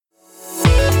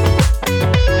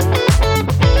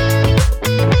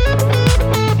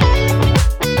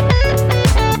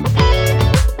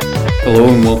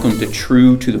and welcome to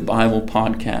True to the Bible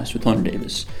podcast with Hunter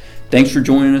Davis. Thanks for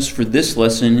joining us for this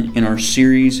lesson in our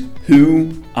series,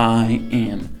 Who I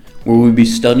Am, where we'll be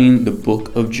studying the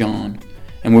book of John,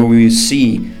 and where we will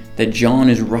see that John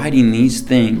is writing these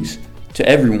things to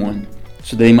everyone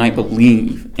so they might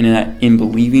believe, and that in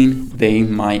believing they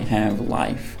might have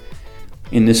life.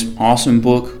 In this awesome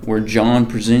book where John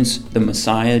presents the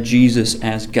Messiah, Jesus,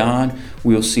 as God,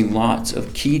 we'll see lots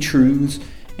of key truths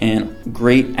and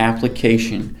great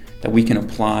application that we can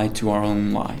apply to our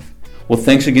own life. Well,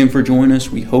 thanks again for joining us.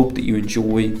 We hope that you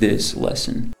enjoy this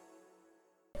lesson.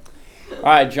 All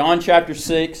right, John chapter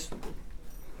 6.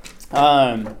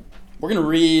 I'm going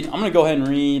to go ahead and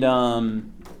read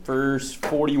verse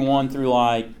 41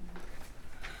 through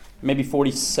maybe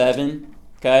 47.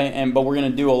 Okay, but we're going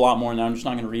to do a lot more than that. I'm just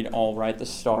not going to read it all right at the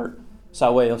start. So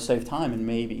that way it'll save time and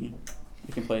maybe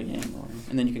you can play a game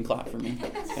and then you can clap for me.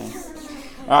 Okay.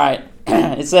 All right,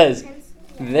 it says,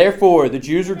 "Therefore the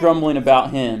Jews were grumbling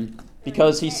about him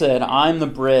because he said, 'I am the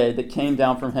bread that came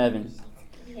down from heaven.'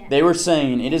 They were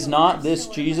saying, 'It is not this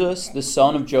Jesus, the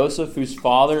son of Joseph, whose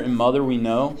father and mother we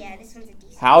know?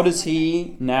 How does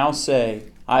he now say,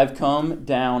 I have come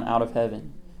down out of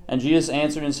heaven?' And Jesus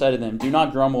answered and said to them, 'Do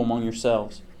not grumble among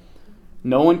yourselves.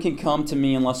 No one can come to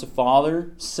me unless the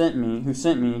Father who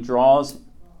sent me draws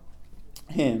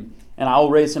him, and I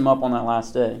will raise him up on that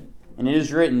last day. And it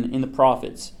is written in the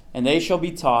prophets, and they shall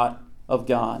be taught of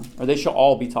God,' or they shall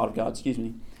all be taught of God,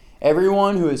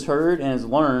 Everyone who has heard and has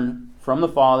learned from the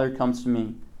Father comes to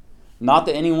me. Not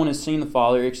that anyone has seen the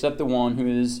Father except the one who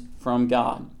is from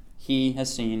God. He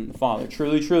has seen the Father.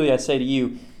 Truly, truly, I say to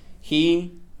you,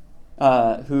 he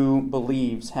who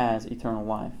believes has eternal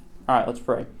life." All right, let's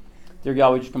pray. Dear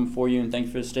God, we just come before you and thank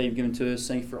you for this day you've given to us.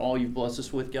 Thank you for all you've blessed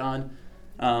us with, God.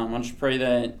 I just pray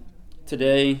that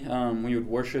today we would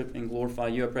worship and glorify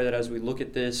you. I pray that as we look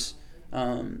at this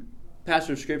passage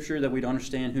of Scripture, that we'd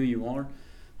understand who you are,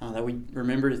 that we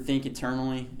remember to think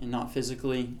eternally and not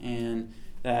physically, and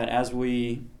that as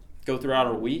we go throughout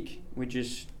our week, we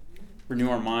just renew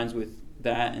our minds with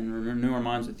that and renew our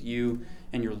minds with you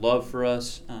and your love for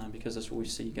us, because that's what we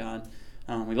see, God.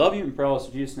 We love you and pray all this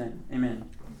in Jesus' name. Amen.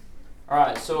 All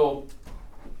right, so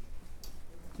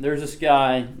there's this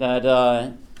guy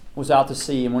that was out to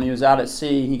sea, and when he was out at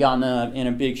sea, he got in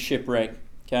a big shipwreck,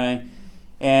 okay?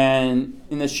 And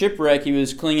in the shipwreck, he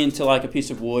was clinging to like a piece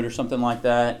of wood or something like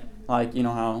that. Like, you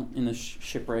know how in the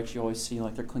shipwrecks you always see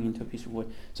like they're clinging to a piece of wood.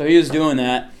 So he was doing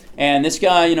that. And this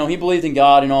guy, he believed in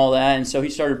God and all that, and so he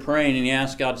started praying and he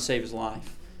asked God to save his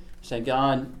life. He said,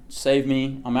 "God, save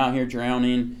me. I'm out here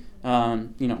drowning.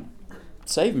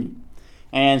 Save me."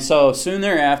 And so soon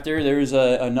thereafter, there was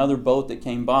another boat that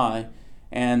came by,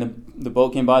 and the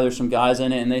boat came by. There's some guys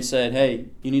in it, and they said, "Hey,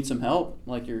 you need some help?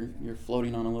 Like you're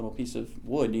floating on a little piece of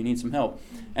wood. Do you need some help?"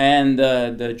 And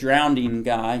the drowning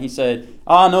guy, he said,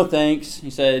 "Oh, no thanks." He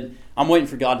said, "I'm waiting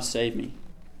for God to save me."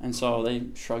 And so they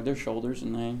shrugged their shoulders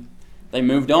and they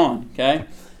moved on. Okay,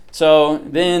 so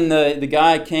then the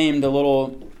guy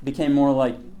became more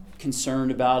like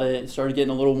concerned about it. Started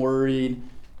getting a little worried,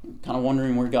 kind of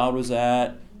wondering where God was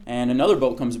at. And another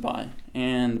boat comes by,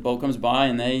 and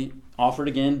they offered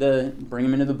again to bring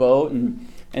him into the boat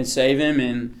and save him.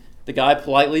 And the guy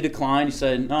politely declined. He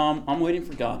said, "No, I'm waiting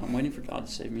for God. I'm waiting for God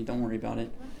to save me. Don't worry about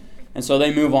it." And so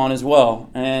they move on as well.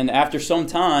 And after some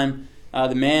time,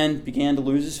 the man began to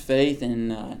lose his faith,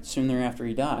 and soon thereafter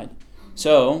he died.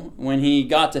 So when he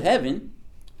got to heaven,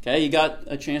 he got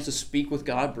a chance to speak with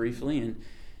God briefly, and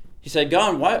he said,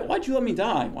 "God, why'd you let me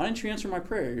die? Why didn't you answer my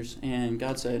prayers?" And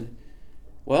God said,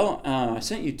 "Well, I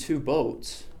sent you 2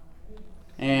 boats.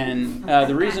 And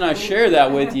the reason I share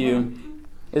that with you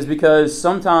is because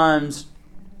sometimes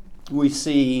we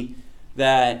see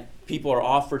that people are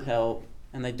offered help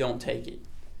and they don't take it.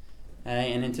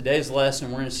 And in today's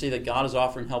lesson, we're going to see that God is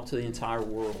offering help to the entire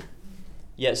world.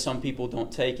 Yet some people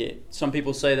don't take it. Some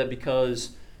people say that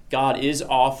because God is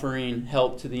offering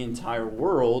help to the entire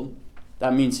world,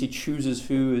 that means he chooses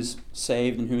who is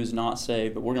saved and who is not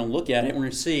saved. But we're going to look at it and we're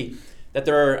going to see that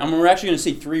we're actually going to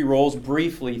see 3 roles,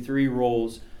 briefly 3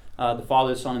 roles, the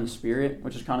Father, the Son, and the Spirit,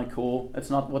 which is kind of cool. That's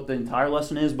not what the entire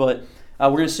lesson is, but we're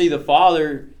going to see the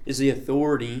Father is the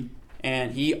authority,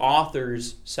 and he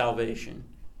authors salvation.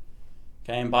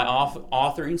 Okay, and by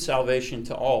authoring salvation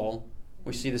to all,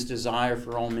 we see this desire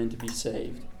for all men to be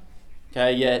saved.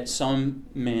 Okay, yet some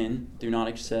men do not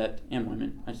accept, and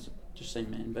women, I just say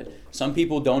men, but some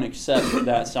people don't accept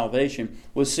that salvation.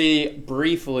 We'll see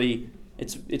briefly,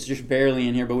 it's just barely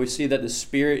in here, but we see that the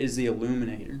Spirit is the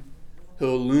illuminator, who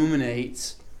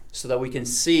illuminates so that we can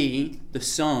see the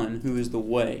Son, who is the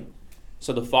way.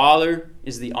 So the Father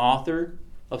is the author,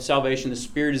 of salvation. The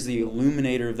Spirit is the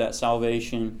illuminator of that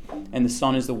salvation, and the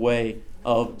Son is the way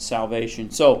of salvation.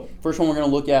 So, first one we're going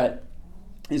to look at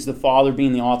is the Father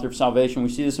being the author of salvation. We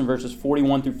see this in verses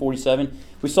 41 through 47.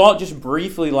 We saw it just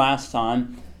briefly last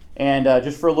time, and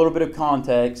just for a little bit of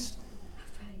context,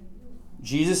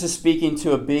 Jesus is speaking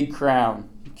to a big crowd,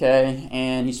 okay?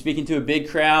 And he's speaking to a big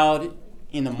crowd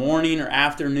in the morning or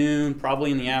afternoon,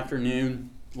 probably in the afternoon.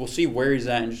 We'll see where he's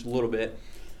at in just a little bit.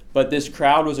 But this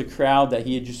crowd was a crowd that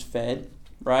he had just fed,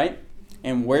 right?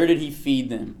 And where did he feed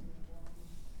them?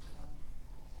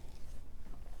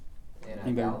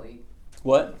 In Galilee.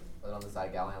 What? On the side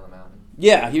of Galilee on the mountain.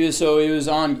 Yeah, it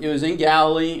was in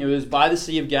Galilee. It was by the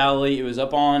Sea of Galilee. It was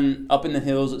up in the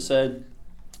hills, it said.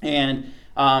 And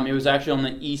it was actually on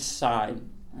the east side,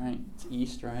 right? It's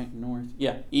east, right? North.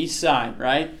 Yeah, east side,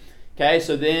 right? Okay,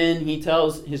 so then he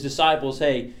tells his disciples,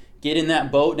 hey, get in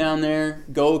that boat down there,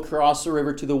 go across the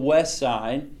river to the west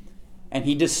side, and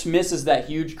he dismisses that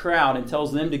huge crowd and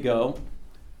tells them to go.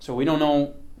 So we don't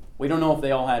know if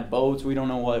they all had boats. We don't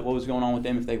know what was going on with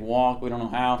them, if they walked. We don't know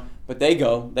how. But they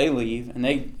go, they leave, and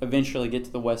they eventually get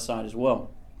to the west side as well.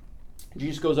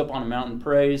 Jesus goes up on a mountain,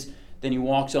 prays, then he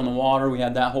walks on the water. We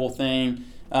had that whole thing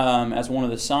as one of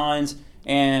the signs.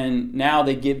 And now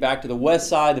they get back to the west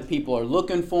side. The people are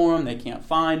looking for him. They can't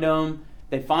find him.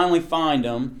 They finally find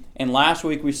him. And last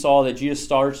week we saw that Jesus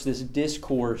starts this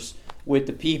discourse with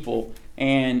the people.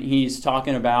 And he's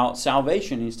talking about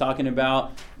salvation. He's talking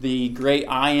about the great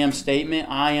I am statement.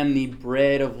 I am the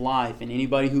bread of life. And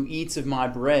anybody who eats of my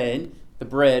bread, the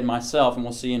bread, myself, and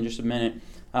we'll see in just a minute,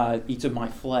 eats of my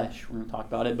flesh. We're going to talk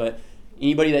about it. But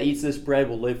anybody that eats this bread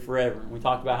will live forever. And we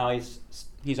talked about how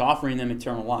he's offering them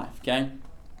eternal life. Okay?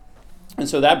 And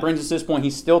so that brings us to this point.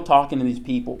 He's still talking to these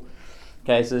people.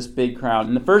 Okay, so this big crowd.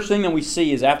 And the first thing that we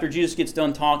see is after Jesus gets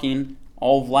done talking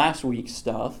all of last week's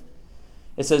stuff,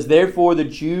 it says, therefore the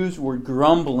Jews were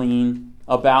grumbling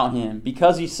about him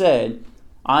because he said,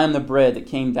 I am the bread that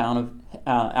came down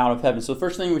out of heaven. So the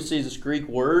first thing we see is this Greek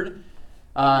word.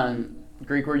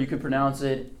 Greek word, you could pronounce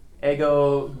it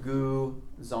ego, gu,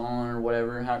 zon, or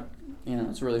whatever.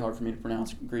 It's really hard for me to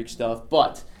pronounce Greek stuff.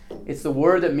 But it's the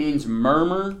word that means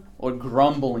murmur or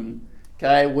grumbling.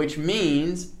 Okay, which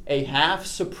means a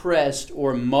half-suppressed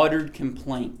or muttered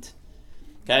complaint.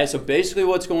 Okay, so basically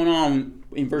what's going on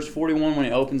in verse 41 when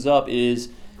it opens up is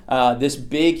this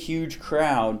big, huge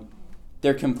crowd,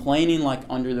 they're complaining like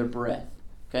under their breath.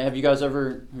 Okay, have you guys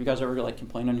ever like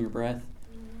complained under your breath?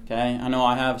 Okay, I know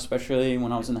I have, especially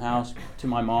when I was in the house to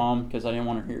my mom because I didn't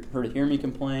want her to hear me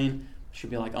complain.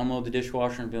 She'd be like, unload the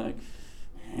dishwasher and be like,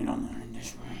 I don't know the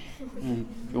dishwasher. And,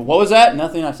 what was that?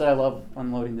 Nothing. I said I love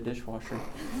unloading the dishwasher.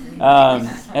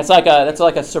 That's like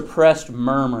a suppressed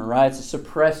murmur, right? It's a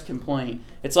suppressed complaint.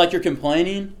 It's like you're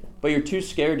complaining, but you're too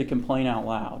scared to complain out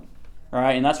loud,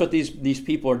 right? And that's what these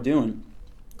people are doing.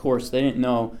 Of course, they didn't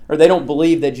know, or they don't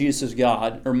believe that Jesus is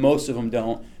God, or most of them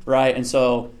don't, right? And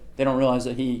so they don't realize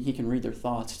that he can read their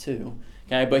thoughts too.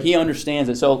 Okay, but he understands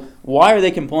it. So why are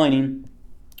they complaining?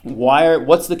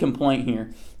 What's the complaint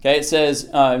here? Okay, it says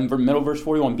in the middle of verse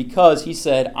 41, because he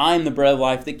said, I am the bread of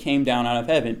life that came down out of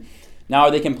heaven. Now,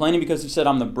 are they complaining because he said,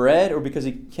 I'm the bread, or because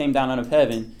he came down out of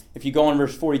heaven? If you go on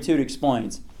verse 42, it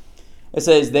explains. It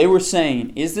says, they were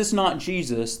saying, is this not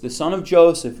Jesus, the son of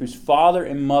Joseph, whose father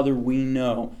and mother we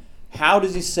know? How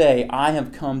does he say, I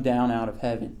have come down out of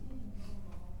heaven?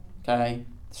 Okay,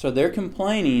 so they're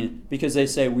complaining because they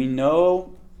say, we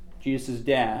know Jesus'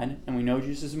 dad, and we know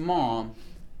Jesus' mom.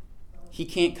 He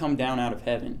can't come down out of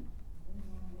heaven.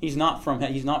 He's not from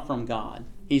God.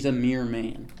 He's a mere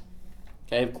man.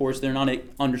 Okay, of course, they're not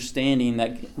understanding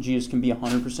that Jesus can be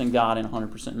 100% God and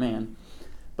 100% man.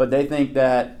 But they think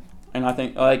that, and I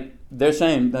think, like, they're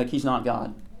saying, like, he's not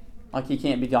God. Like, he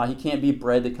can't be God. He can't be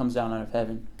bread that comes down out of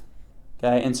heaven.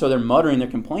 Okay, and so they're muttering, they're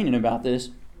complaining about this.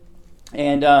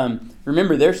 And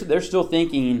remember, they're still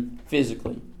thinking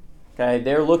physically. Okay,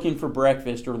 they're looking for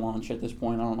breakfast or lunch at this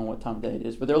point. I don't know what time of day it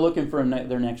is, but they're looking for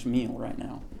their next meal right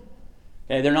now.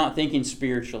 Okay, they're not thinking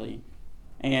spiritually.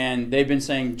 And they've been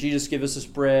saying, Jesus, give us this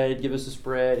bread, give us this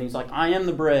bread. And he's like, I am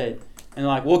the bread. And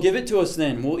they're like, well, give it to us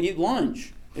then. We'll eat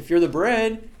lunch if you're the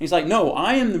bread. And he's like, no,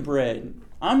 I am the bread.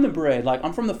 I'm the bread. Like,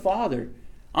 I'm from the Father.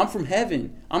 I'm from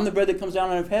heaven. I'm the bread that comes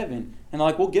down out of heaven. And they're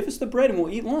like, well, give us the bread and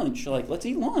we'll eat lunch. Like, let's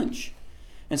eat lunch.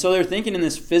 And so they're thinking in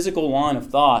this physical line of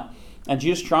thought. And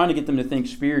Jesus trying to get them to think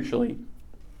spiritually.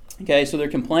 Okay, so their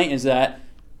complaint is that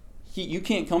you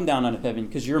can't come down out of heaven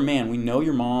because you're a man. We know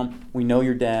your mom. We know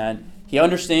your dad.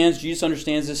 Jesus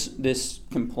understands this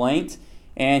complaint,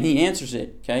 and he answers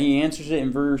it. Okay, he answers it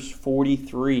in verse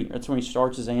 43. That's when he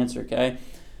starts his answer. Okay,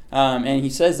 and he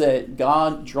says that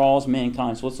God draws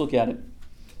mankind. So let's look at it.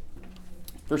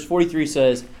 Verse 43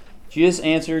 says, Jesus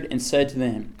answered and said to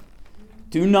them,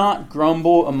 "Do not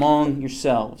grumble among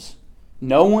yourselves.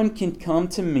 No one can come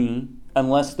to me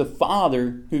unless the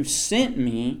Father who sent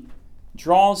me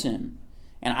draws him,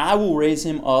 and I will raise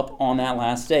him up on that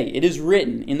last day. It is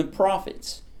written in the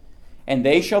prophets, and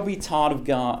they shall be taught of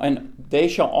God, and they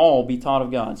shall all be taught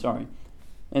of God." Sorry.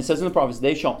 And it says in the prophets,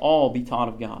 they shall all be taught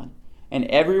of God. And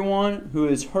everyone who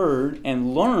has heard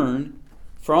and learned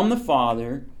from the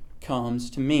Father comes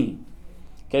to me.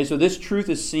 Okay, so this truth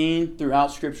is seen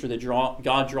throughout Scripture that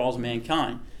God draws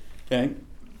mankind. Okay?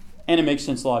 And it makes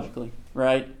sense logically,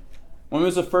 right? When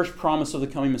was the first promise of the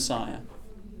coming Messiah?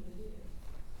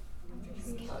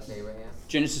 Abraham.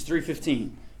 Genesis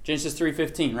 3:15. Genesis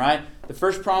 3:15, right? The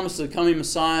first promise of the coming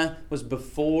Messiah was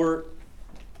before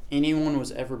anyone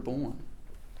was ever born.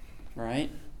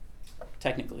 Right?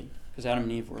 Technically. Because Adam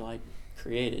and Eve were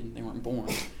created. They weren't born.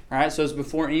 Alright, so it's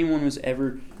before anyone was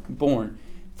ever born.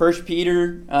 1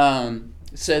 Peter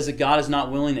says that God is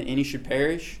not willing that any should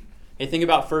perish. Hey, think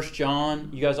about 1 John.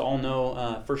 You guys all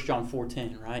know 1 John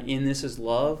 4:10, right? In this is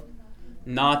love.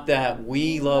 Not that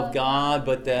we love God,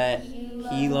 but that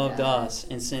He loved us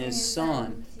and sent His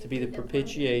Son to be the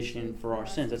propitiation for our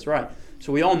sins. That's right.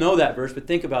 So we all know that verse, but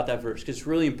think about that verse because it's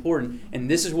really important. And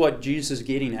this is what Jesus is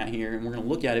getting at here, and we're going to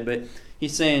look at it. But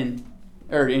he's saying,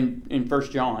 or in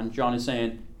 1 John, John is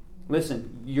saying,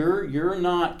 listen, you're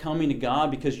not coming to God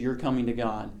because you're coming to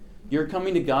God. You're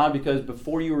coming to God because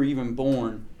before you were even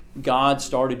born, God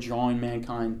started drawing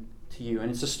mankind to you.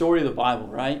 And it's the story of the Bible,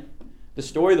 right? The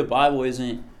story of the Bible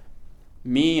isn't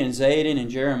me and Zayden and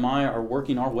Jeremiah are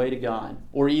working our way to God,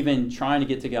 or even trying to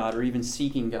get to God, or even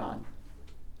seeking God.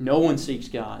 No one seeks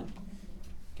God.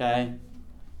 Okay?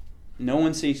 No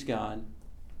one seeks God.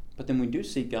 But then we do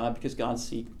seek God because God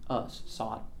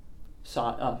sought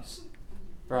us.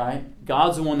 Right?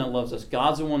 God's the one that loves us.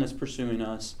 God's the one that's pursuing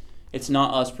us. It's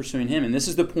not us pursuing Him. And this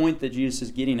is the point that Jesus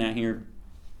is getting at here,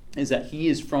 is that He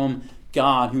is from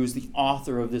God, who is the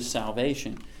author of this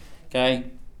salvation. Okay?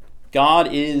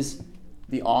 God is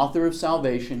the author of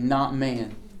salvation, not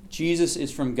man. Jesus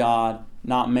is from God,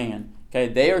 not man. Okay?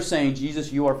 They are saying,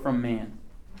 Jesus, you are from man.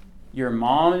 Your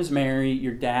mom is Mary,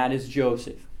 your dad is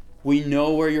Joseph. We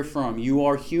know where you're from. You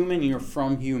are human, you're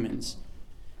from humans.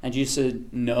 And Jesus said,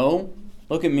 no.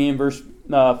 Look at me in verse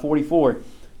 44.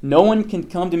 No one can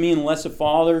come to me unless the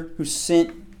Father who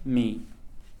sent me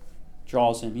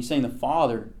draws him. He's saying the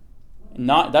Father.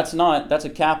 That's a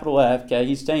capital F, okay?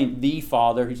 He's saying the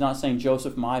Father. He's not saying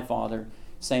Joseph, my father.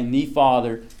 He's saying the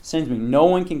Father sends me. No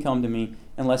one can come to me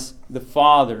unless the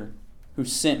Father who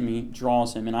sent me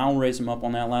draws him, and I will raise him up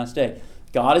on that last day.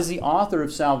 God is the author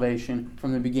of salvation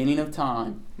from the beginning of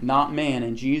time, not man,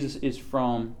 and Jesus is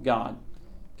from God.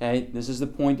 Okay, this is the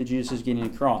point that Jesus is getting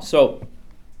across. So,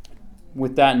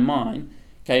 with that in mind,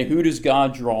 okay, who does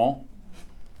God draw?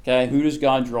 Okay, who does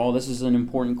God draw? This is an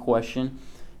important question.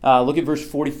 Look at verse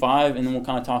 45, and then we'll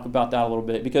kind of talk about that a little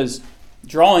bit. Because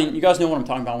drawing, you guys know what I'm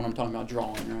talking about when I'm talking about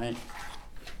drawing, right?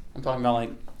 I'm talking about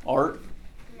art.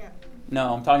 Yeah.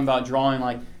 No, I'm talking about drawing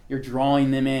like you're drawing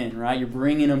them in, right? You're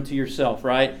bringing them to yourself,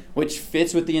 right? Which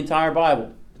fits with the entire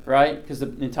Bible, right? Because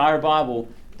the entire Bible,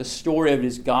 the story of it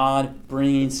is God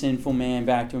bringing sinful man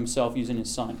back to Himself using His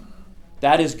Son.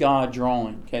 That is God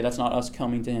drawing. Okay, that's not us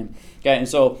coming to Him. Okay, and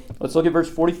so let's look at verse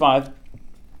 45.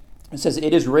 It says,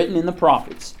 "It is written in the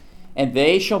prophets, and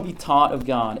they shall be taught of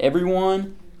God.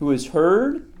 Everyone who has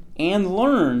heard and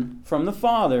learned from the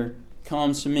Father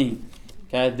comes to me."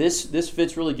 Okay, this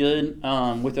fits really good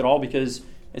with it all because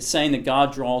it's saying that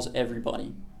God draws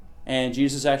everybody. And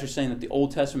Jesus is actually saying that the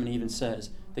Old Testament even says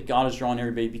that God is drawing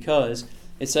everybody because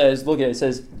it says, look at it, it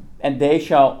says, "And they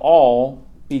shall all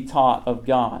be taught of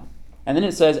God." And then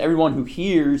it says, "Everyone who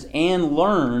hears and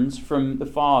learns from the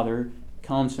Father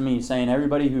comes to me," saying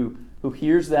everybody who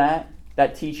hears that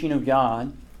teaching of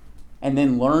God and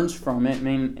then learns from it. I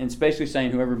mean, it's basically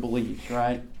saying whoever believes,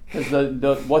 right?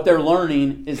 Because what they're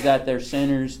learning is that they're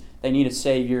sinners, they need a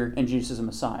Savior, and Jesus is a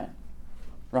Messiah.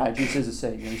 Right? Jesus is a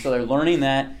Savior. And so they're learning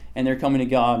that, and they're coming to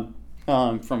God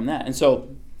from that. And so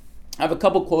I have a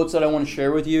couple quotes that I want to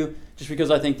share with you just because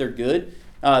I think they're good.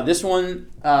 This one's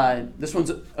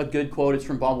a good quote. It's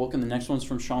from Bob Wilkin. The next one's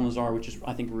from Sean Lazar, which is,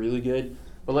 I think, really good.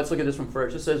 But let's look at this one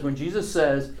first. It says, when Jesus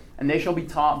says, "And they shall be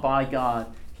taught by God,"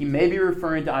 he may be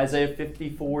referring to Isaiah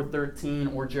 54:13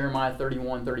 or Jeremiah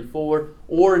 31:34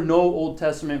 or no Old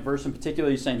Testament verse in particular.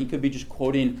 He's saying he could be just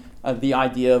quoting the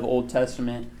idea of Old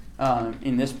Testament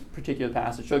in this particular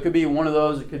passage. So it could be one of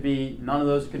those. It could be none of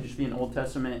those. It could just be an Old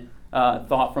Testament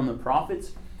thought from the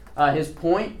prophets. His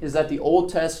point is that the Old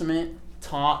Testament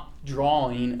taught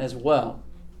drawing as well.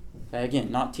 Okay,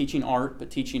 again, not teaching art, but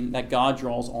teaching that God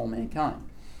draws all mankind.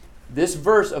 This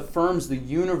verse affirms the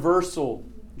universal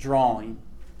drawing.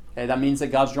 Okay, that means that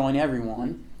God's drawing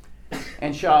everyone,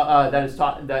 and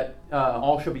that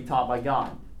all shall be taught by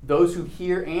God. Those who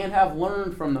hear and have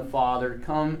learned from the Father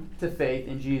come to faith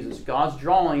in Jesus. God's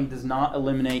drawing does not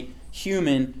eliminate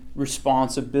human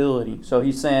responsibility. So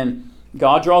he's saying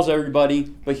God draws everybody,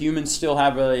 but humans still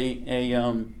have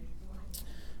a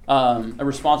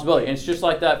responsibility. And it's just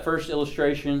like that first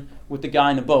illustration with the guy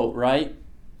in the boat, right?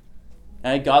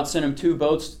 Okay, God sent him 2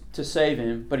 boats to save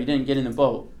him, but he didn't get in the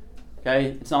boat.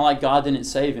 Okay, it's not like God didn't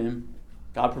save him.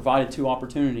 God provided 2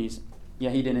 opportunities. Yeah,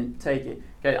 he didn't take it.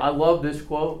 Okay, I love this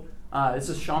quote. This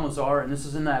is Sean Lazar, and this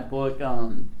is in that book,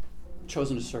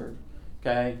 Chosen to Serve.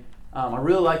 Okay, I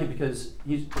really like it because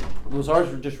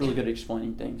Lazar's just really good at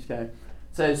explaining things. Okay, it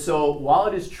says, so while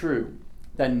it is true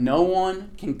that no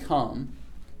one can come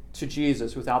to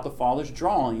Jesus without the Father's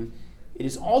drawing, it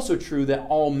is also true that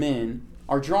all men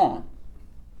are drawn.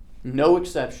 No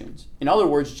exceptions. In other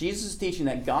words, Jesus is teaching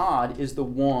that God is the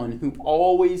one who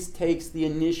always takes the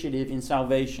initiative in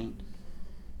salvation.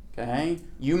 Okay?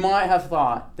 You might have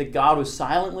thought that God was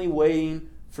silently waiting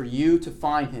for you to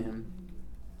find him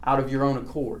out of your own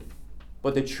accord.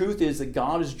 But the truth is that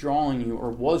God is drawing you,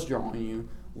 or was drawing you,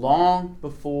 long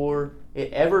before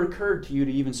it ever occurred to you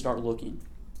to even start looking.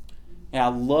 And I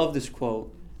love this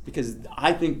quote because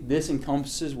I think this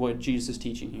encompasses what Jesus is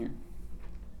teaching here.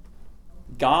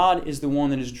 God is the one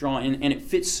that is drawing, and it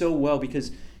fits so well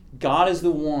because God is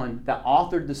the one that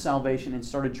authored the salvation and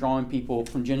started drawing people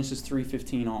from Genesis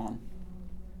 3:15 on.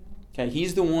 Okay,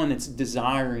 he's the one that's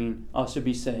desiring us to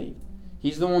be saved.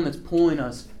 He's the one that's pulling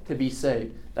us to be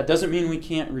saved. That doesn't mean we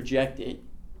can't reject it,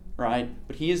 right?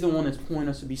 But he is the one that's pulling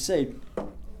us to be saved.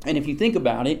 And if you think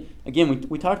about it, again,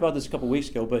 we talked about this a couple weeks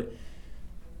ago, but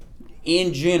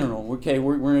in general, okay,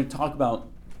 we're going to talk about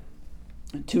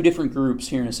 2 different groups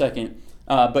here in a second.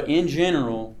 But in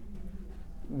general,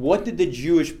 what did the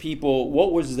Jewish people,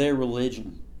 what was their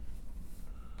religion?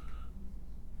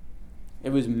 It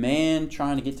was man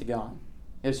trying to get to God.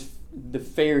 It was the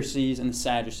Pharisees and the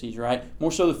Sadducees, right?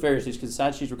 More so the Pharisees, because the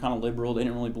Sadducees were kind of liberal. They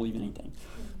didn't really believe in anything.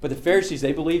 But the Pharisees,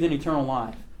 they believed in eternal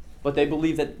life. But they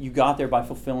believed that you got there by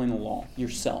fulfilling the law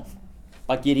yourself,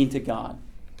 by getting to God.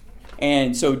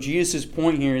 And so Jesus'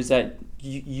 point here is that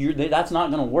that's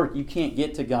not going to work. You can't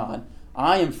get to God.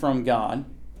 I am from God.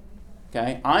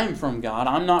 Okay, I am from God.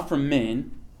 I'm not from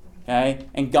men. Okay,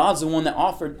 and God's the one that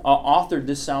authored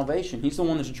this salvation. He's the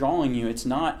one that's drawing you. It's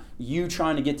not you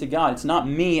trying to get to God. It's not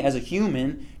me as a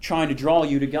human trying to draw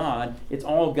you to God. It's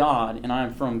all God, and I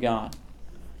am from God.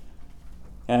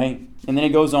 Okay, and then it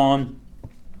goes on,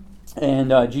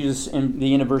 and Jesus in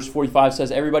the end of verse 45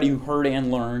 says, "Everybody who heard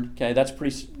and learned." Okay, that's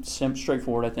pretty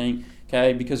straightforward, I think.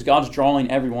 Okay, because God's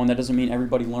drawing everyone. That doesn't mean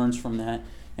everybody learns from that.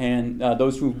 And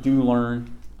those who do learn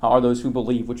are those who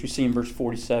believe, which we see in verse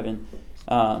 47.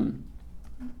 In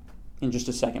just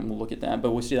a second, we'll look at that.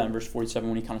 But we'll see that in verse 47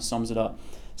 when he kind of sums it up.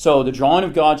 So the drawing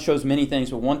of God shows many things.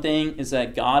 But one thing is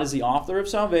that God is the author of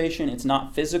salvation. It's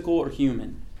not physical or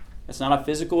human. It's not a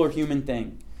physical or human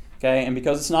thing. Okay, and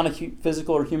because it's not a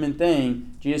physical or human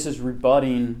thing, Jesus is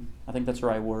rebutting, I think that's the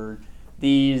right word,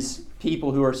 these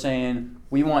people who are saying,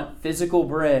 we want physical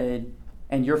bread,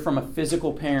 and you're from a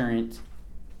physical parent.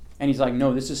 And he's like,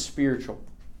 no, this is spiritual.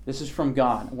 This is from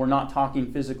God. We're not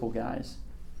talking physical, guys.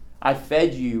 I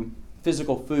fed you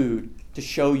physical food to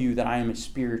show you that I am a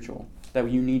spiritual, that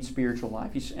you need spiritual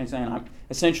life. He's saying,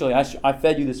 essentially, I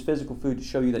fed you this physical food to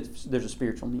show you that there's a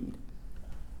spiritual need.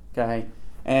 Okay?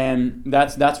 And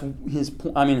that's his,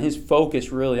 his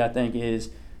focus really, I think, is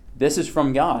this is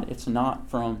from God. It's not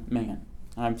from man.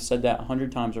 I've said that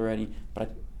 100 times already,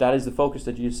 but that is the focus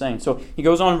that Jesus is saying. So he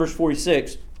goes on in verse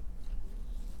 46,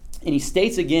 and he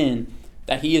states again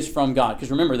that he is from God.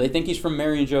 Because remember, they think he's from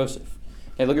Mary and Joseph.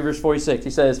 Okay, look at verse 46.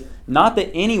 He says, not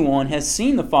that anyone has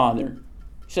seen the Father.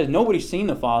 He says, nobody's seen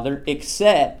the Father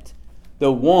except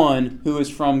the one who is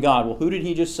from God. Well, who did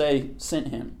he just say sent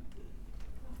him?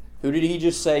 Who did he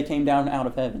just say came down out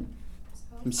of heaven?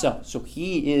 Himself. So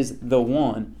he is the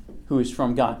one who is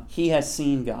from God. He has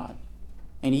seen God.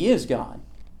 And he is God.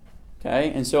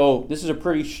 Okay, and so this is a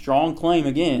pretty strong claim,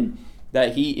 again,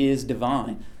 that he is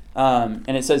divine.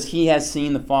 And it says he has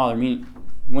seen the Father. I mean,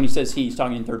 when he says he's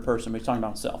talking in third person, but he's talking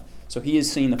about himself. So he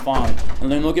has seen the Father.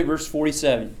 And then look at verse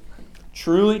 47.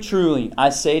 Truly, truly, I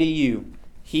say to you,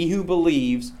 he who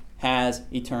believes has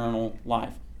eternal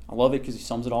life. I love it because he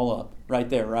sums it all up right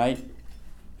there, right?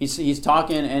 He's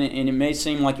talking, and it may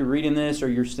seem like you're reading this or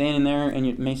you're standing there, and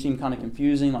it may seem kind of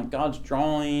confusing, like God's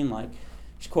drawing, like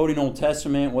he's quoting Old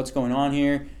Testament, what's going on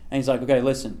here? And he's like, okay,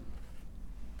 listen.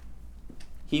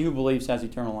 he who believes has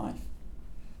eternal life.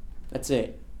 That's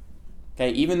it.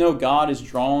 Okay, even though God is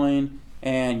drawing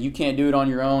and you can't do it on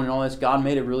your own and all this, God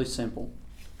made it really simple.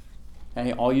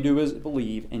 Okay, all you do is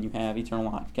believe and you have eternal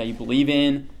life. Okay, you believe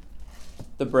in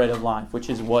the bread of life, which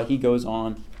is what he goes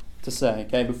on to say.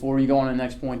 Okay, before you go on to the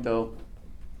next point though,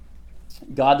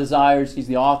 God desires, he's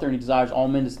the author, and he desires all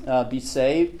men to be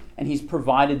saved, and he's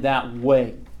provided that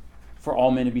way for all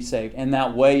men to be saved. And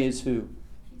that way is who?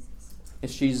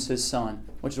 It's Jesus, his Son,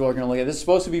 which is what we're going to look at. This is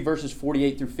supposed to be verses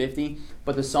 48 through 50,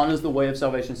 but the Son is the way of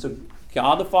salvation. So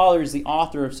God the Father is the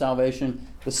author of salvation.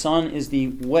 The Son is the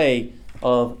way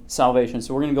of salvation.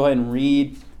 So we're going to go ahead and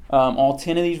read all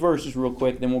 10 of these verses real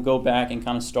quick, then we'll go back and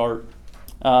kind of start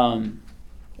from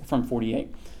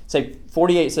 48. Say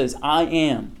 48 says, I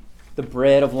am the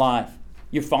bread of life.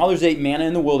 Your fathers ate manna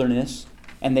in the wilderness,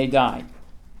 and they died.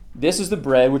 This is the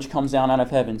bread which comes down out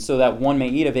of heaven, so that one may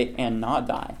eat of it and not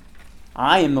die.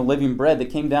 I am the living bread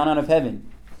that came down out of heaven.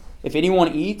 If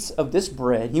anyone eats of this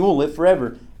bread, he will live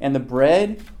forever. And the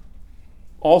bread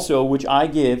also which I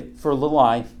give for the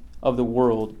life of the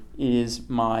world is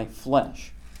my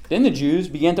flesh. Then the Jews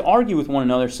began to argue with one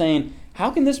another, saying,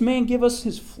 How can this man give us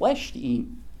his flesh to eat?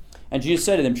 And Jesus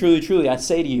said to them, Truly, truly, I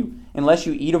say to you, unless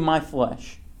you eat of my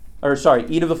flesh,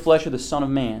 eat of the flesh of the Son of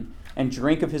Man, and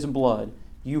drink of his blood,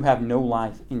 you have no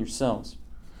life in yourselves.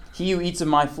 He who eats of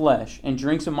my flesh and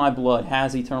drinks of my blood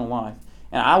has eternal life,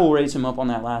 and I will raise him up on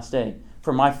that last day.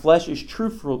 For my flesh is true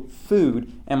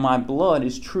food, and my blood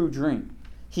is true drink.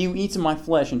 He who eats of my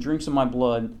flesh and drinks of my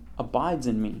blood abides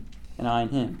in me, and I in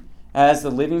him. As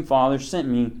the living Father sent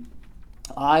me,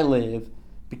 I live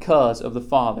because of the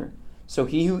Father. So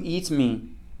he who eats me,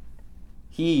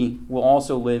 he will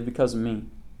also live because of me.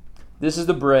 This is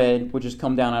the bread which has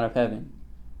come down out of heaven.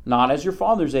 Not as your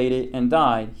fathers ate it and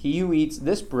died. He who eats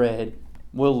this bread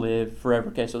will live forever.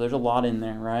 Okay, so there's a lot in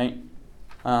there, right?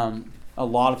 A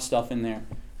lot of stuff in there.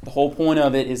 The whole point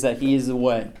of it is that he is the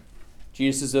way.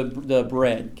 Jesus is the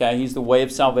bread. Okay, he's the way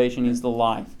of salvation. He's the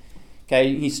life.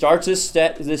 Okay, he starts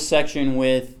this section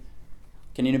with,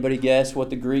 can anybody guess what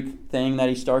the Greek thing that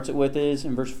he starts it with is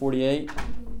in verse 48?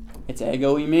 It's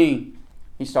ego eimi.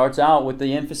 He starts out with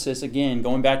the emphasis again,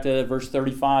 going back to verse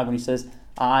 35 when he says,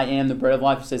 I am the bread of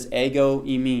life. He says, ego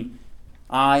eimi.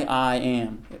 I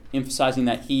am. Emphasizing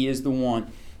that he is the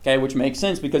one. Okay, which makes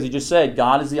sense because he just said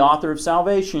God is the author of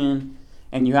salvation,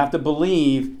 and you have to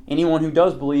believe. Anyone who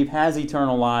does believe has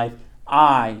eternal life.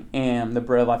 I am the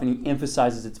bread of life, and he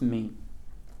emphasizes it's me.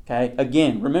 Okay,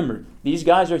 again, remember, these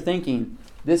guys are thinking,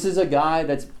 this is a guy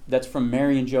that's from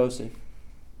Mary and Joseph.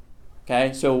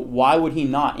 Okay, so why would he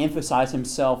not emphasize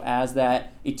himself as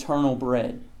that eternal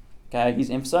bread? Okay, he's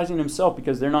emphasizing himself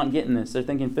because they're not getting this. They're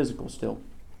thinking physical still.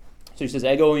 So he says,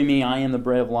 ego eimi, I am the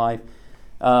bread of life.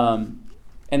 And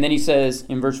then he says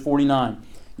in verse 49,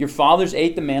 your fathers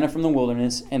ate the manna from the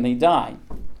wilderness and they died.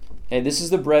 Okay, this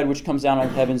is the bread which comes down out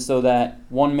of heaven so that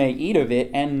one may eat of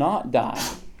it and not die.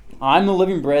 I'm the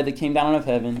living bread that came down out of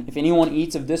heaven. If anyone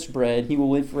eats of this bread, he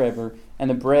will live forever. And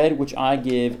the bread which I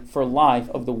give for the life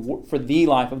of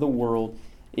the world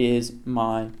is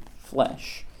my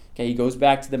flesh. Okay, he goes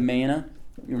back to the manna.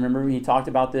 You remember he talked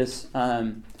about this,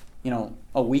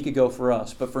 a week ago for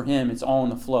us, but for him, it's all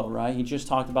in the flow, right? He just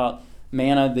talked about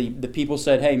manna. The people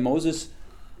said, "Hey, Moses,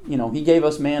 he gave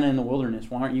us manna in the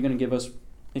wilderness. Why aren't you going to give us?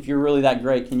 If you're really that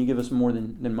great, can you give us more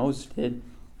than Moses did?"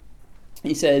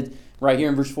 He said right here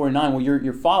in verse 49, well,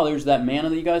 your fathers, that manna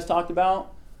that you guys talked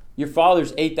about, your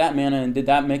fathers ate that manna, and did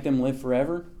that make them live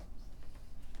forever?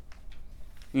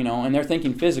 And they're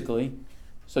thinking physically.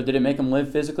 So did it make them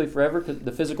live physically forever? Because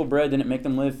the physical bread didn't make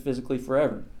them live physically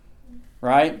forever,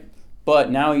 right?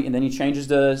 But now, then he changes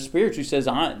the spiritual. He says,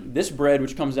 this bread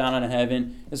which comes down out of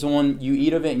heaven is the one you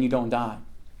eat of it and you don't die.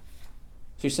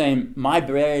 So he's saying, my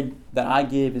bread that I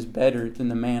give is better than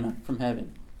the manna from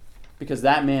heaven. Because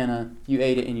that manna, you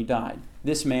ate it and you died.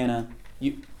 This manna,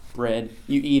 bread,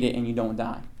 you eat it and you don't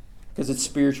die. Because it's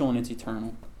spiritual and it's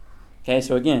eternal. Okay,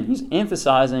 so again, he's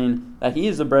emphasizing that he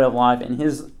is the bread of life, and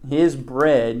his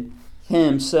bread,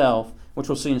 himself, which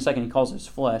we'll see in a second, he calls his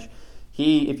flesh.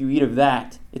 If you eat of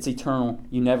that, it's eternal.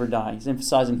 You never die. He's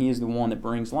emphasizing he is the one that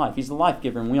brings life. He's the life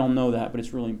giver, and we all know that, but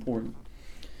it's really important.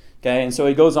 Okay, and so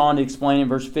he goes on to explain in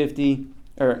verse 50,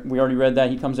 or we already read that,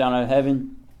 he comes down out of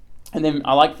heaven. And then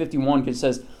I like 51 because it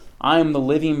says, I am the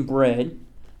living bread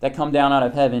that come down out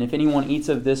of heaven. If anyone eats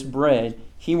of this bread,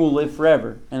 he will live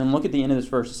forever. And then look at the end of this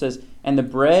verse. It says, and the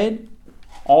bread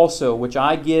also which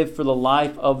I give for the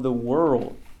life of the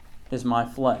world is my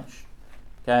flesh.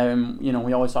 Okay, and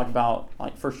we always talk about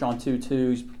like 1 John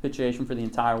 2:2, propitiation for the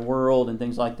entire world and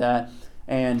things like that.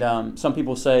 And some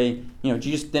people say,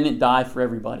 Jesus didn't die for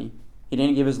everybody. He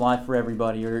didn't give his life for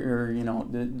everybody, or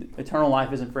the eternal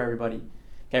life isn't for everybody.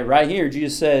 Okay, right here,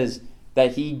 Jesus says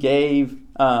that he gave,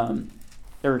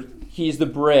 or he's the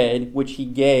bread which he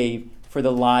gave for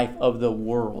the life of the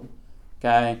world.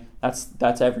 Okay,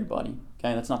 that's everybody.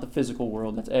 Okay, that's not the physical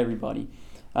world, that's everybody.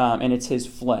 And it's his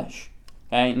flesh.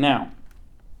 Okay, now,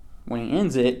 when he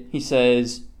ends it, he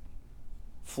says,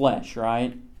 flesh,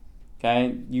 right?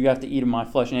 Okay, you have to eat of my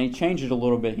flesh. And he changed it a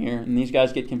little bit here, and these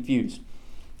guys get confused.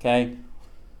 Okay,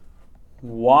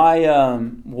 why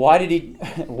are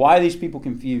these people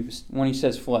confused when he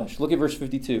says flesh? Look at verse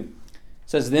 52. It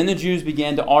says, then the Jews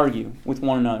began to argue with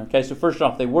one another. Okay, so first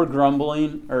off, they were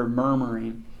grumbling or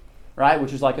murmuring, right,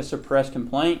 which is like a suppressed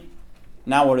complaint.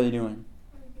 Now what are they doing?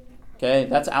 Okay,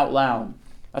 that's out loud.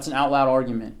 That's an out loud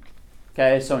argument.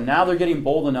 Okay, so now they're getting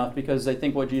bold enough because they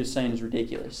think what Jesus is saying is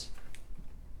ridiculous.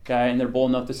 Okay, and they're bold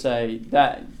enough to say,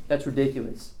 that's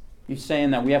ridiculous. You're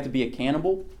saying that we have to be a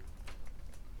cannibal?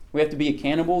 We have to be a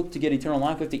cannibal to get eternal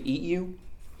life? We have to eat you?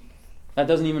 That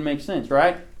doesn't even make sense,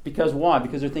 right? Because why?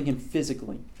 Because they're thinking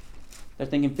physically. They're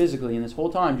thinking physically, and this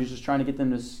whole time Jesus is trying to get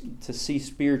them to see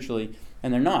spiritually,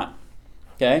 and they're not.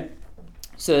 Okay?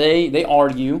 So they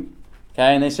argue,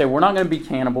 okay, and they say, we're not going to be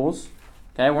cannibals.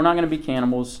 Okay, we're not going to be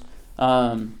cannibals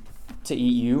to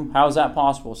eat you. How is that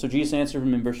possible? So Jesus answered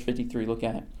him in verse 53. Look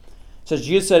at it. It says,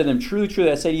 Jesus said to them, truly,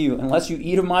 truly, I say to you, unless you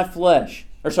eat of my flesh,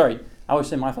 I always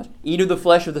say my flesh, eat of the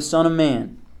flesh of the Son of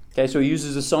Man. Okay, so he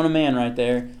uses the Son of Man right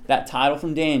there, that title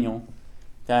from Daniel.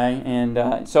 Okay,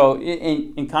 and so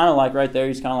kind of like right there,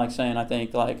 he's kind of like saying, I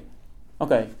think, like,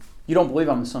 okay, you don't believe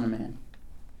I'm the Son of Man,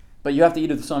 but you have to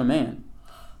eat of the Son of Man.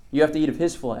 You have to eat of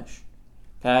his flesh.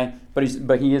 Okay,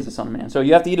 but he is the Son of Man. So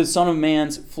you have to eat of the Son of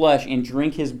Man's flesh and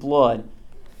drink his blood.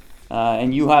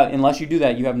 And unless you do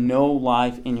that, you have no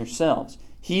life in yourselves.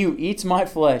 He who eats my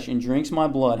flesh and drinks my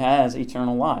blood has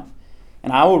eternal life,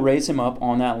 and I will raise him up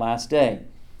on that last day.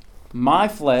 My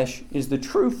flesh is the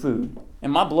true food,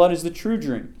 and my blood is the true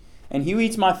drink. And he who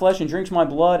eats my flesh and drinks my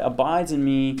blood abides in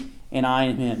me, and I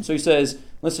in him. So he says,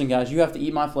 listen, guys, you have to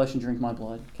eat my flesh and drink my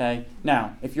blood. Okay.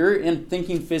 Now, if you're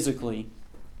thinking physically,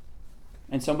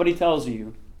 and somebody tells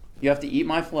you, you have to eat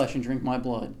my flesh and drink my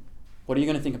blood, what are you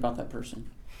going to think about that person?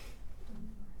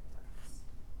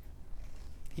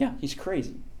 Yeah, he's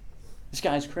crazy. This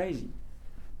guy's crazy.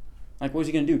 Like, what is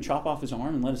he going to do? Chop off his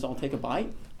arm and let us all take a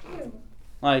bite?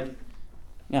 Like,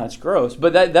 yeah, it's gross.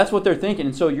 But that's what they're thinking.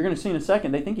 And so you're going to see in a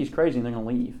second, they think he's crazy and they're going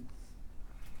to leave.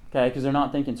 Okay, because they're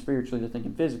not thinking spiritually, they're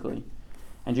thinking physically.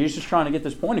 And Jesus is trying to get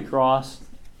this point across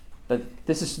that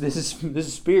this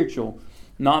is spiritual,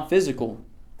 not physical.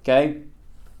 Okay?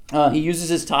 He uses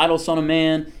his title, Son of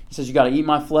Man. He says, you got to eat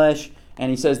my flesh. And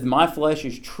he says, my flesh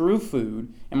is true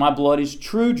food, and my blood is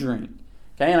true drink.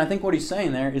 Okay? And I think what he's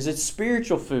saying there is it's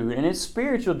spiritual food, and it's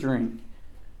spiritual drink.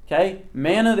 Okay?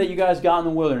 Manna that you guys got in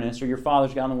the wilderness, or your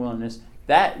fathers got in the wilderness,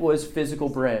 that was physical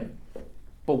bread.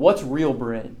 But what's real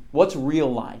bread? What's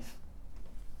real life?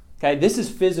 Okay? This is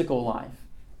physical life.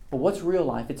 But what's real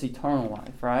life? It's eternal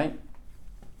life, right?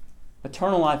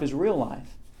 Eternal life is real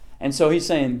life. And so he's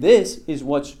saying this is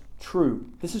what's true.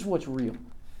 This is what's real.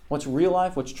 What's real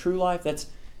life? What's true life?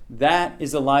 That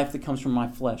is the life that comes from my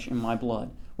flesh and my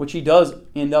blood, which he does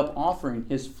end up offering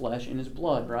his flesh and his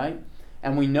blood, right?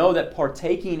 And we know that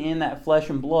partaking in that flesh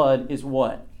and blood is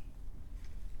what?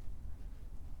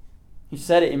 He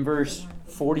said it in verse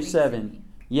 47.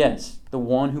 Yes, the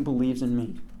one who believes in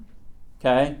me.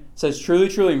 Okay? It says, truly,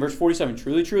 truly, in verse 47,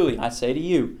 truly, truly, I say to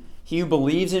you, he who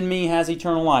believes in me has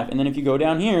eternal life. And then if you go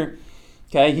down here,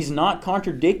 okay, he's not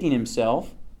contradicting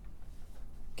himself.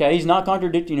 Okay, he's not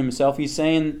contradicting himself. He's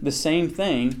saying the same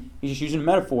thing. He's just using a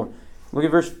metaphor. Look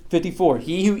at verse 54.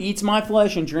 He who eats my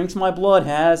flesh and drinks my blood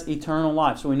has eternal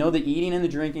life. So we know the eating and the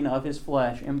drinking of his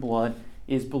flesh and blood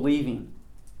is believing.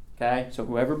 Okay, so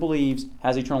whoever believes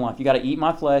has eternal life. You got to eat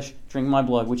my flesh, drink my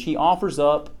blood, which he offers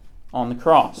up on the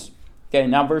cross. Okay,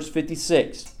 now verse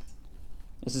 56.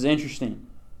 This is interesting.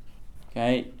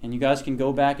 Okay, and you guys can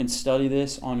go back and study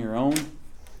this on your own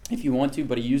if you want to,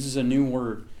 but he uses a new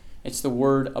word. It's the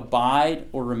word abide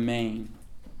or remain.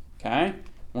 Okay?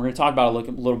 We're going to talk about it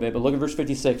a little bit, but look at verse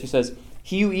 56. He says,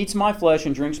 he who eats my flesh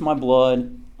and drinks my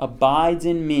blood abides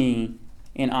in me,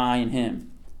 and I in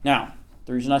him. Now,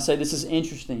 the reason I say this is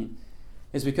interesting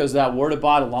is because that word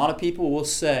abide, a lot of people will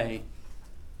say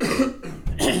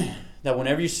that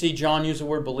whenever you see John use the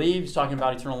word believe, he's talking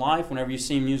about eternal life. Whenever you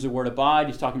see him use the word abide,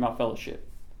 he's talking about fellowship,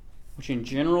 which in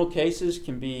general cases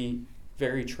can be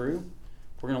very true.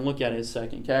 We're going to look at it in a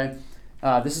second, okay?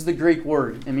 This is the Greek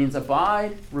word. It means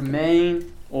abide,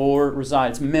 remain, or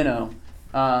reside. It's meno.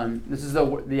 This is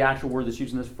the actual word that's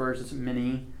used in this verse. It's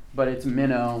mini. but it's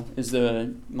meno is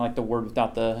the word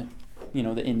without the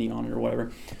the ending on it or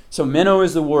whatever. So meno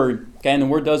is the word, okay, and the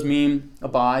word does mean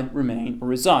abide, remain, or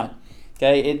reside.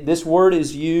 Okay, this word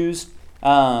is used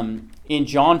in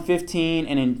John 15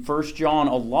 and in 1 John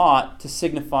a lot to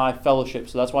signify fellowship.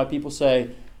 So that's why people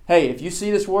say, hey, if you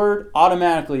see this word,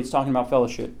 automatically it's talking about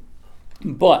fellowship.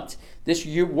 But this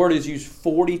word is used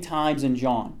 40 times in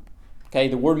John. Okay,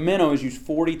 the word meno is used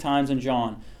 40 times in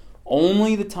John.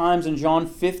 Only the times in John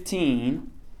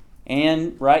 15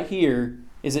 and right here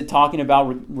is it talking about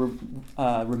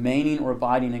remaining or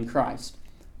abiding in Christ.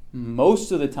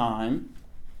 Most of the time,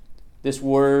 this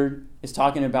word is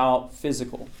talking about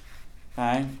physical.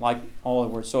 Okay, like all the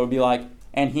words. So it would be like,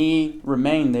 and he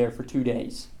remained there for 2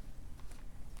 days.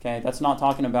 Okay, that's not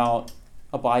talking about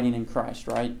abiding in Christ,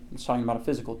 right? It's talking about a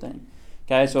physical thing.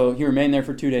 Okay, so he remained there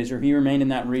for 2 days, or he remained in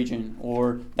that region,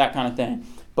 or that kind of thing.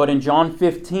 But in John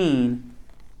 15,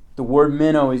 the word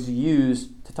meno is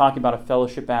used to talk about a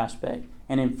fellowship aspect.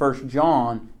 And in 1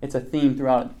 John, it's a theme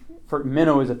throughout.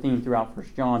 Meno is a theme throughout 1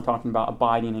 John, talking about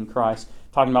abiding in Christ,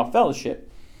 talking about fellowship.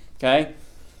 Okay?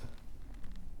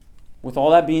 With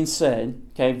all that being said,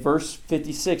 okay, verse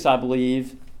 56, I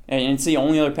believe, and it's the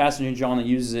only other passage in John that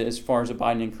uses it as far as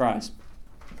abiding in Christ.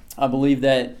 I believe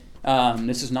that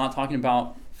this is not talking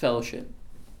about fellowship.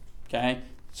 Okay?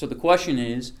 So the question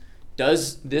is,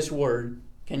 does this word,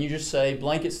 can you just say,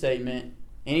 blanket statement,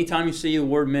 anytime you see the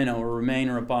word meno or remain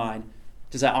or abide,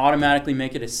 does that automatically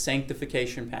make it a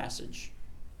sanctification passage?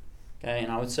 Okay,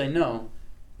 and I would say no.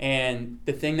 And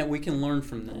the thing that we can learn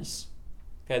from this,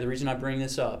 okay, the reason I bring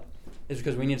this up is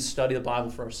because we need to study the Bible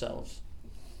for ourselves.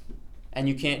 And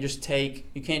you can't just take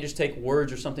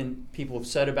words or something people have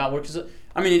said about words.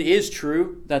 I mean, it is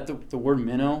true that the word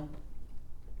meno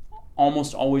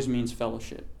almost always means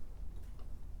fellowship.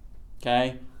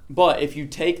 Okay? But if you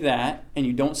take that and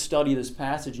you don't study this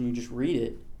passage and you just read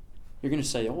it, you're going to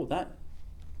say, oh, that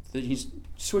he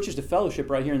switches to fellowship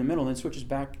right here in the middle and then switches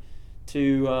back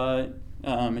to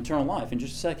eternal life in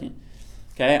just a second.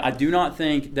 Okay? I do not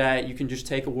think that you can just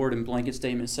take a word and blanket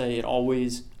statement and say it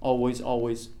always, always,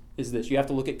 always is this. You have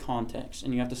to look at context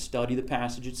and you have to study the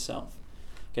passage itself.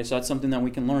 Okay, so that's something that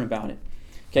we can learn about it.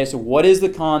 Okay, so what is the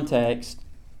context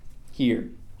here?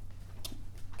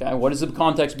 Okay, what has the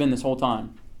context been this whole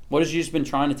time? What has Jesus been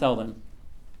trying to tell them?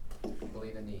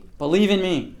 Believe in me. Believe in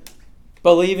me.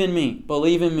 Believe in me.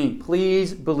 Believe in me.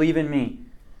 Please believe in me.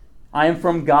 I am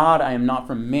from God. I am not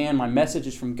from man. My message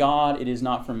is from God. It is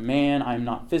not from man. I am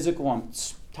not physical. I'm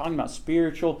talking about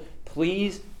spiritual.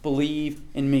 Please believe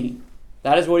in me.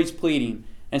 That is what he's pleading.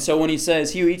 And so when he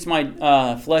says, he who eats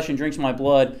my flesh and drinks my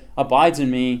blood abides in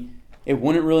me, it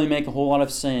wouldn't really make a whole lot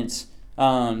of sense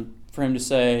for him to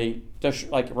say, just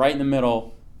like right in the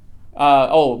middle,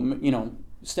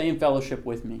 stay in fellowship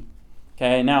with me.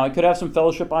 Okay, now it could have some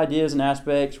fellowship ideas and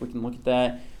aspects. We can look at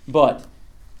that. But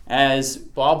as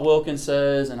Bob Wilkins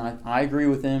says, and I agree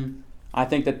with him, I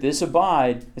think that this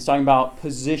abide is talking about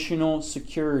positional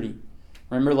security.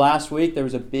 Remember last week there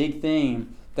was a big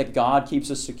theme that God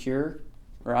keeps us secure,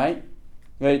 right?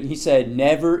 He said,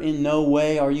 never in no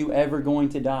way are you ever going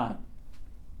to die.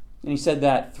 And he said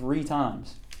that 3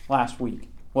 times last week.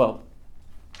 Well,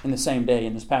 in the same day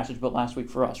in this passage, but last week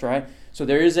for us, right? So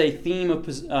there is a theme of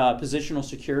positional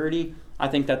security. I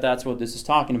think that that's what this is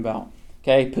talking about.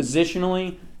 Okay,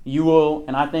 positionally, you will,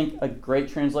 and I think a great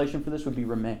translation for this would be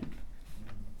remain.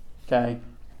 Okay,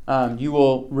 you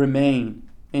will remain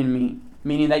in me,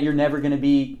 meaning that you're never going to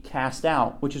be cast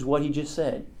out, which is what he just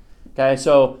said. Okay,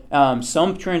 so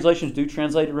some translations do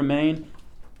translate it remain.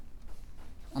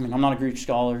 I mean, I'm not a Greek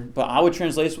scholar, but I would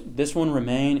translate this one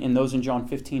remain and those in John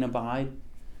 15 abide.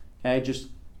 Okay, just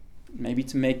maybe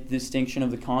to make the distinction of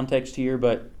the context here,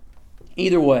 but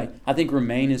either way, I think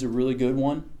remain is a really good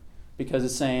one because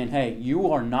it's saying, hey,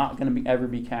 you are not going to ever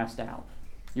be cast out.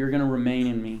 You're going to remain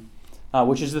in me,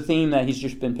 which is the theme that he's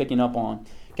just been picking up on.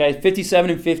 Okay,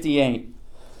 57 and 58.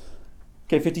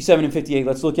 Okay, 57 and 58,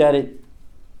 let's look at it.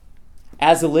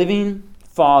 As the living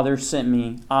Father sent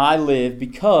me, I live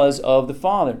because of the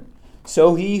Father.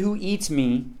 So he who eats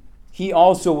me, he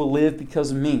also will live because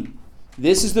of me.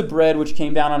 This is the bread which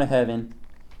came down out of heaven,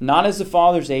 not as the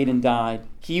fathers ate and died.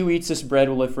 He who eats this bread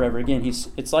will live forever. Again,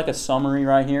 it's like a summary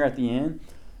right here at the end.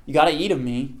 You got to eat of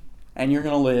me, and you're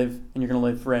going to live, and you're going to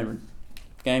live forever.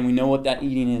 Okay, and we know what that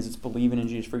eating is. It's believing in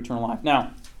Jesus for eternal life.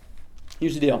 Now,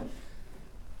 here's the deal.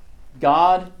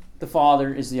 God, the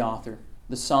Father, is the author.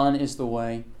 The Son is the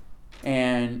way.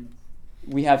 And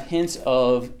we have hints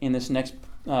of, in this next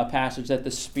passage, that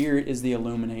the Spirit is the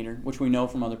illuminator, which we know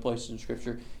from other places in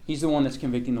Scripture. He's the one that's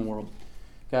convicting the world.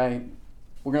 Okay?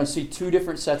 we're going to see two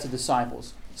different sets of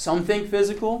disciples. Some think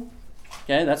physical.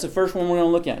 Okay, that's the first one we're going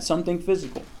to look at. Some think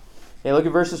physical. Okay, look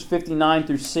at verses 59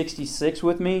 through 66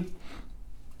 with me.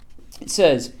 It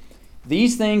says,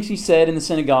 "These things he said in the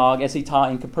synagogue as he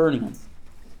taught in Capernaum.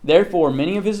 Therefore,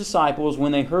 many of his disciples,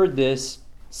 when they heard this,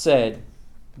 said,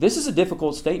 'This is a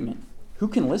difficult statement. Who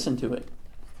can listen to it?'"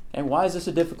 And why is this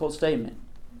a difficult statement?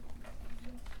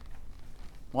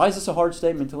 Why is this a hard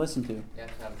statement to listen to? You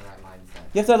have to have the right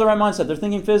mindset. You have to have the right mindset. They're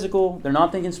thinking physical. They're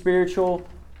not thinking spiritual.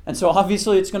 And so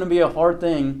obviously it's going to be a hard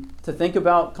thing to think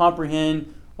about,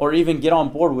 comprehend, or even get on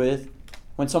board with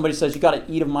when somebody says, "You got to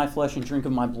eat of my flesh and drink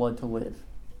of my blood to live."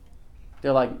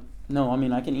 They're like, "No, I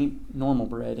mean, I can eat normal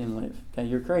bread and live." Okay,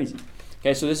 you're crazy.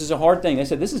 Okay, so this is a hard thing. They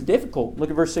said, "This is difficult." Look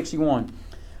at verse 61.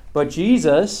 "But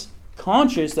Jesus,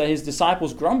 conscious that his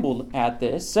disciples grumbled at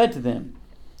this, said to them,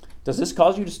 'Does this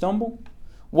cause you to stumble?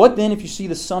 What then if you see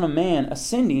the Son of Man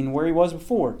ascending where he was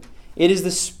before? It is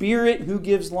the Spirit who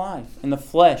gives life, and the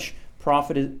flesh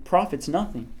profits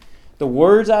nothing. The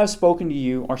words I have spoken to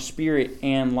you are spirit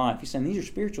and life.'" He's saying these are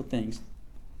spiritual things.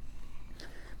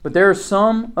 "But there are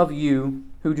some of you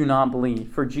who do not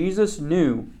believe." For Jesus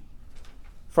knew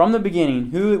from the beginning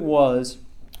who it was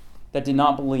that did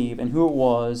not believe and who it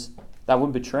was that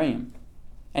would betray him.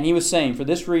 And he was saying, "For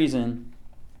this reason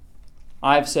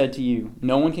I have said to you,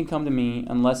 no one can come to me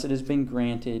unless it has been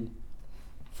granted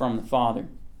from the Father."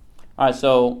 All right,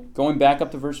 so going back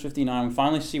up to verse 59, we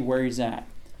finally see where he's at.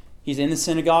 He's in the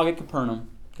synagogue at Capernaum,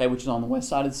 okay, which is on the west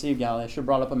side of the Sea of Galilee. I should have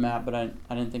brought up a map, but I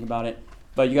didn't think about it.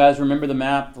 But you guys remember the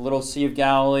map, the little Sea of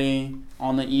Galilee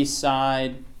on the east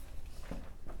side.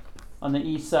 On the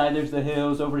east side, there's the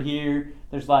hills. Over here,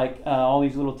 there's like all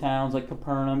these little towns like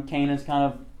Capernaum. Canaan's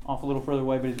kind of off a little further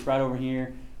away, but it's right over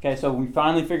here. Okay, so we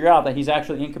finally figure out that he's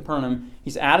actually in Capernaum.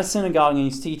 He's at a synagogue and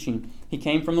he's teaching. He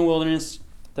came from the wilderness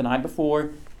the night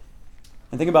before.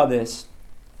 And think about this.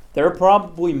 There are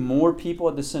probably more people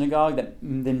at the synagogue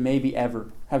than maybe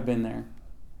ever have been there.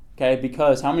 Okay,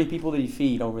 because how many people did he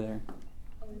feed over there?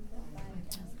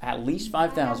 At least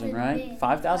 5,000, right?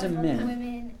 5,000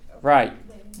 men. Right.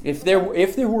 If there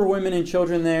were women and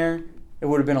children there, it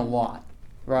would have been a lot,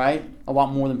 right? A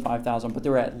lot more than 5,000, but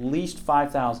there were at least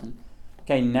 5,000.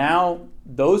 Okay, now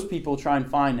those people try and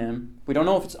find him. We don't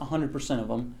know if it's 100% of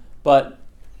them, but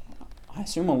I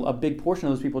assume a big portion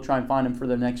of those people try and find him for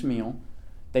their next meal.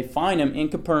 They find him in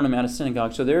Capernaum at a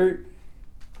synagogue. So there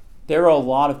are a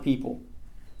lot of people,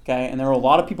 okay? And there are a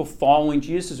lot of people following.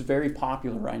 Jesus is very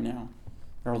popular right now.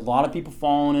 There are a lot of people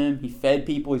following him. He fed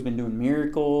people. He's been doing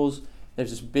miracles. There's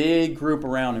this big group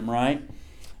around him, right?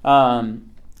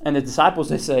 And the disciples,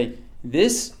 they say,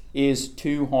 "This is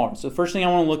too hard." So the first thing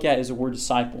I want to look at is the word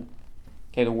disciple.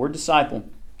 Okay, the word disciple.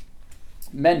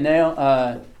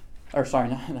 I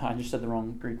just said the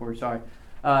wrong Greek word, sorry.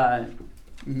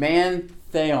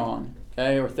 Mantheon,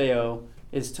 okay, or theo,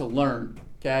 is to learn,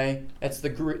 okay? That's the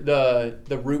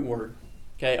root word,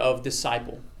 okay, of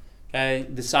disciple. Okay,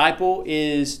 disciple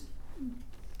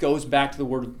goes back to the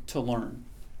word to learn.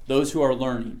 Those who are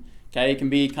learning. Okay, it can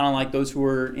be kind of like those who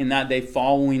were in that day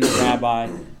following the rabbi.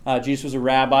 Jesus was a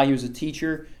rabbi, he was a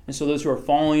teacher, and so those who are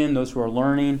following him, those who are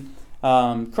learning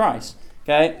Christ,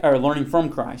 okay, or learning from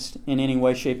Christ in any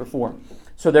way, shape, or form.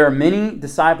 So there are many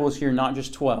disciples here, not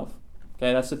just 12.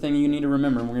 Okay, that's the thing you need to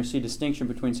remember, and we're going to see a distinction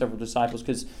between several disciples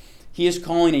because he is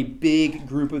calling a big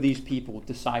group of these people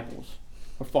disciples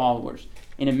or followers.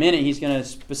 In a minute, he's going to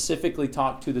specifically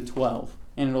talk to the 12,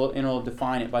 and it'll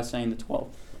define it by saying the 12.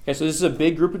 Okay, so this is a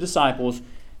big group of disciples,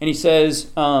 and he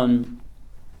says, knowing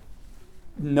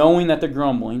that they're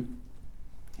grumbling.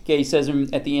 Okay, he says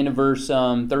at the end of verse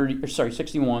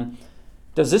 61,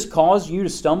 "Does this cause you to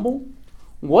stumble?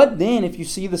 What then if you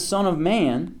see the Son of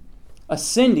Man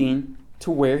ascending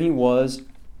to where he was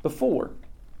before?"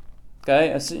 Okay,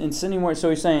 ascending where?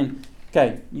 So he's saying,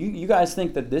 okay, you guys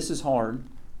think that this is hard.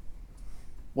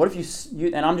 What if you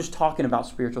and I'm just talking about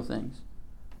spiritual things.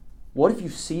 What if you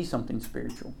see something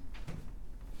spiritual?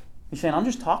 He's saying, I'm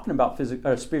just talking about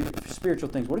spiritual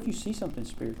things. What if you see something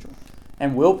spiritual?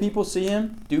 And will people see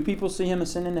him? Do people see him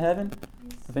ascend into heaven?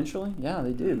 Eventually? Yeah,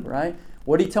 they do, right?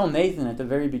 What did he tell Nathan at the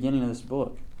very beginning of this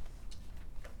book?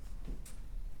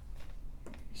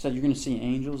 He said, you're going to see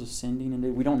angels ascending.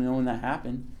 And we don't know when that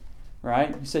happened,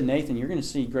 right? He said, Nathan, you're going to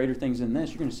see greater things than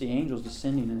this. You're going to see angels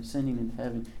descending and ascending into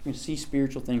heaven. You're going to see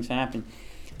spiritual things happen.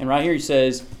 And right here he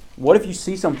says, what if you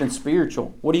see something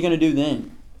spiritual? What are you going to do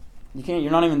then?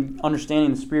 You're not even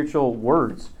understanding the spiritual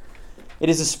words. It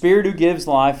is the Spirit who gives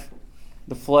life.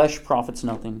 The flesh profits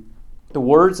nothing. The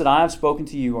words that I have spoken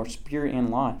to you are spirit and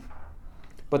life.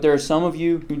 But there are some of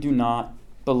you who do not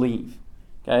believe.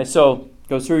 Okay, so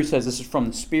Goes through, he says this is from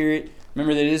the Spirit.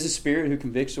 Remember that it is the Spirit who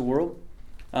convicts the world.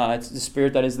 It's the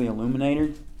Spirit that is the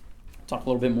illuminator. I'll talk a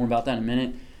little bit more about that in a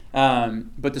minute.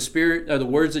 But the Spirit, the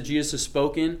words that Jesus has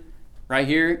spoken, right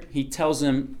here, he tells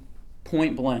them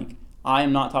point blank, I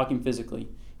am not talking physically.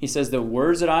 He says, the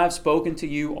words that I have spoken to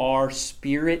you are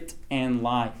spirit and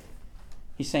life.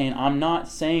 He's saying, I'm not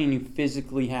saying you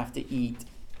physically have to eat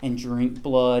and drink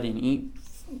blood and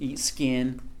eat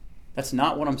skin. That's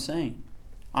not what I'm saying.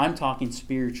 I'm talking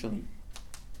spiritually.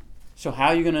 So how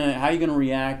are you gonna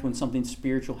react when something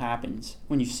spiritual happens,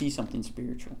 when you see something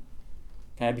spiritual?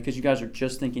 Okay, because you guys are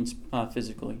just thinking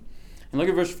physically. And look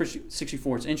at verse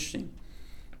 64. It's interesting.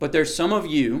 But there's some of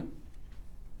you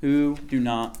who do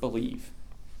not believe.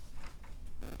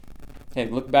 Okay,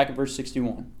 look back at verse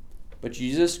 61. But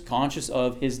Jesus, conscious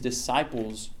of his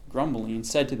disciples grumbling,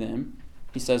 said to them,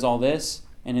 he says all this,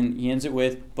 and then he ends it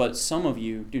with, but some of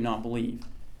you do not believe.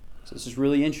 So this is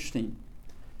really interesting.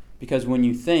 Because when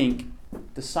you think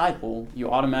disciple, you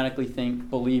automatically think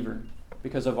believer.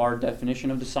 Because of our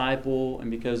definition of disciple and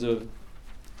because of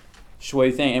the way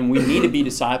we think. And we need to be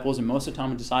disciples, and most of the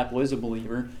time a disciple is a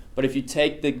believer. But if you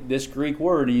take this Greek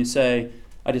word and you say,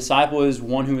 a disciple is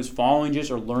one who is following Jesus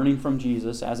or learning from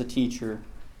Jesus as a teacher,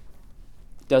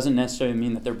 it doesn't necessarily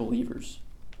mean that they're believers.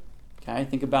 Okay,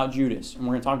 think about Judas, and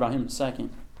we're going to talk about him in a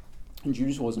second. And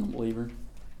Judas wasn't a believer.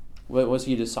 Was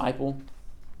he a disciple?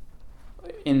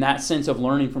 In that sense of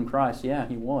learning from Christ, yeah,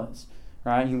 he was.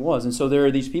 Right, he was. And so there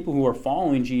are these people who are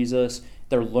following Jesus,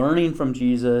 they're learning from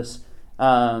Jesus,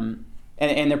 and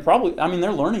they're probably,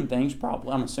 they're learning things,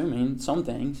 probably, I'm assuming, some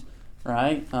things,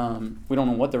 right? We don't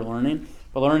know what they're learning,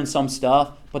 but learning some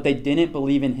stuff, but they didn't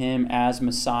believe in him as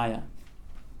Messiah.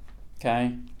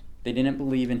 Okay? They didn't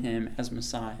believe in him as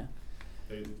Messiah.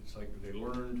 It's like they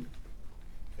learned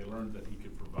that he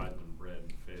could provide them bread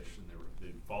and fish, and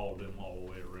they followed him all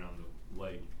the way around the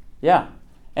lake. Yeah.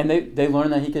 And they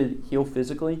learned that he could heal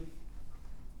physically.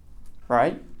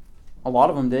 Right? A lot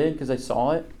of them did because they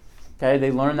saw it. Okay?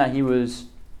 They learned that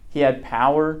he had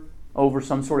power over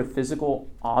some sort of physical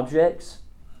objects.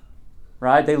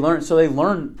 Right? They learned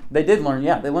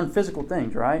physical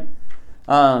things, right?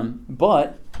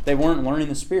 But they weren't learning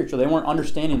the spiritual. They weren't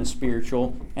understanding the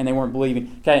spiritual, and they weren't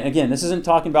believing. Okay, again, this isn't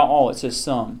talking about all. It says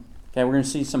some. Okay, we're going to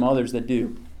see some others that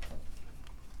do.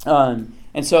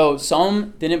 And so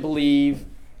some didn't believe.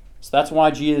 So that's why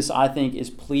Jesus, I think,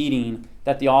 is pleading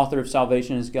that the author of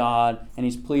salvation is God, and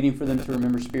he's pleading for them to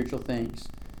remember spiritual things.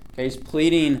 Okay, he's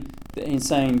pleading and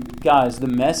saying, guys, the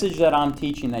message that I'm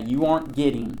teaching that you aren't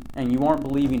getting and you aren't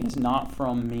believing is not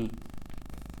from me.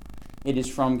 It is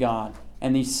from God.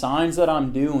 And these signs that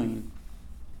I'm doing,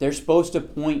 they're supposed to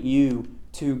point you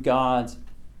to God's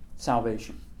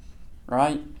salvation.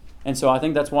 Right? And so I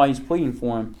think that's why he's pleading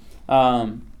for him.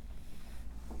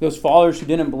 Those followers who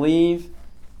didn't believe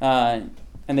and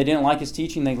they didn't like his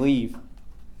teaching, they leave.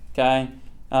 Okay?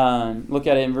 Look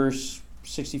at it in verse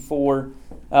 64.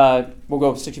 We'll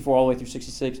go 64 all the way through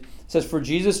 66. It says, for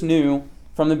Jesus knew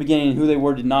from the beginning who they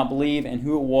were did not believe and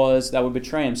who it was that would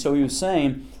betray him. So he was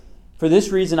saying, for this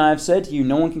reason I have said to you,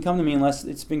 no one can come to me unless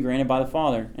it's been granted by the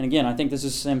Father. And again, I think this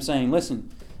is him saying,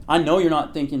 listen, I know you're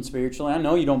not thinking spiritually. I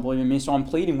know you don't believe in me, so I'm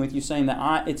pleading with you saying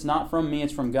that it's not from me,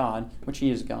 it's from God, which he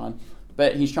is God.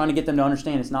 But he's trying to get them to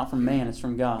understand it's not from man, it's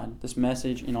from God, this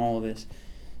message and all of this.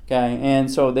 Okay, and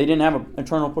so they didn't have an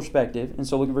eternal perspective. And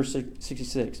so look at verse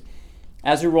 66.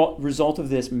 As a result of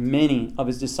this, many of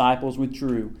his disciples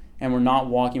withdrew and were not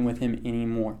walking with him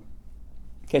anymore.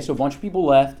 Okay, so a bunch of people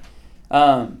left.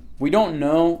 We don't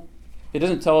know. It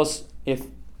doesn't tell us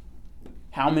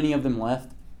how many of them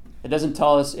left. It doesn't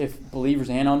tell us if believers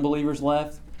and unbelievers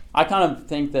left. I kind of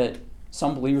think that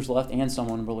some believers left and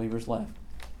some unbelievers left.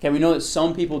 Okay, we know that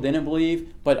some people didn't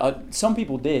believe, but some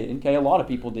people did. Okay, a lot of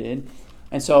people did.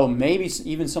 And so maybe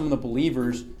even some of the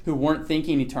believers who weren't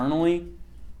thinking eternally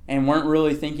and weren't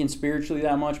really thinking spiritually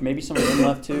that much, maybe some of them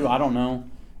left too. I don't know.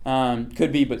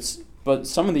 Could be, but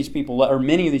some of these people, or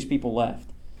many of these people left.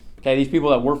 Okay, these people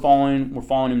that were following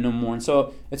him no more. And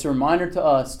so it's a reminder to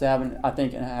us to have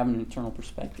an eternal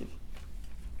perspective.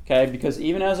 Okay, because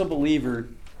even as a believer,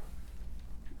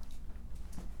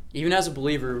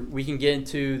 we can get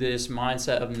into this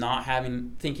mindset of not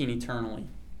thinking eternally,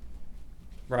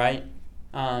 right?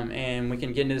 And we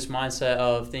can get into this mindset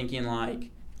of thinking like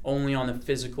only on the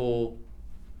physical,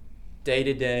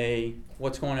 day-to-day,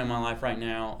 what's going on in my life right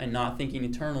now, and not thinking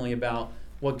eternally about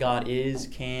what God is,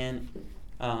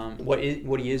 what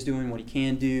he is doing, what he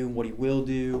can do, what he will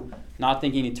do. Not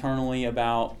thinking eternally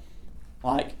about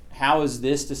like how is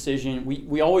this decision.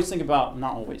 We always think about,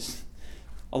 not always.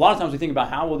 A lot of times we think about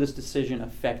how will this decision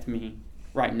affect me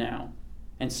right now?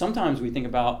 And sometimes we think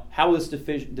about, how will this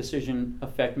decision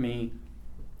affect me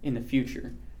in the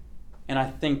future? And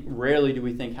I think rarely do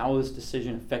we think, how will this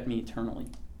decision affect me eternally?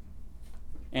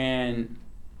 And,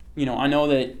 I know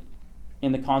that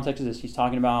in the context of this, he's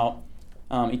talking about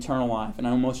eternal life. And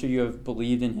I know most of you have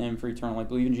believed in him for eternal life,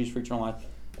 believe in Jesus for eternal life.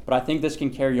 But I think this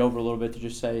can carry over a little bit to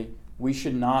just say, we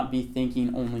should not be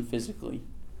thinking only physically,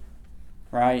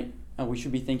 right? We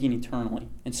should be thinking eternally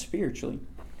and spiritually.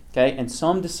 Okay, and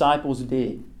some disciples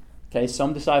did. Okay,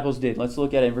 some disciples did. Let's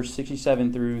look at it in verse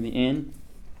 67 through the end.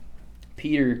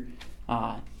 Peter,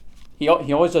 he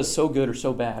always does so good or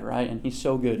so bad, right? And he's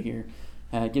so good here.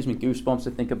 It gives me goosebumps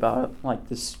to think about like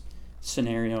this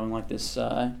scenario and like this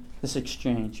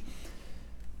exchange.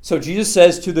 So Jesus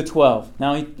says to the 12.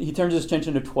 Now he turns his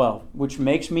attention to 12, which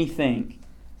makes me think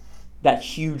that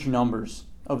huge numbers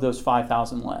of those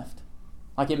 5,000 left.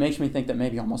 Like it makes me think that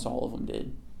maybe almost all of them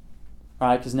did.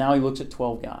 Right? Because now he looks at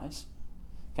 12 guys.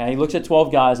 Okay, he looks at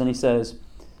 12 guys and he says,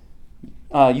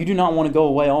 you do not want to go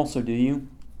away also, do you?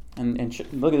 And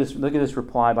look at this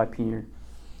reply by Peter.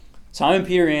 Simon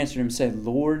Peter answered him and said,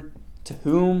 Lord, to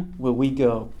whom will we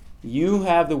go? You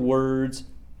have the words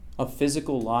of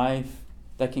physical life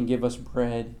that can give us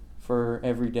bread for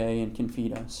every day and can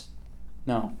feed us.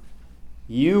 No.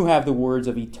 You have the words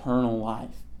of eternal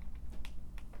life.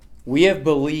 We have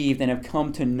believed and have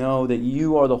come to know that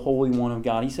you are the Holy One of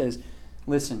God. He says,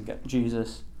 listen,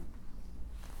 Jesus,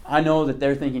 I know that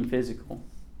they're thinking physical,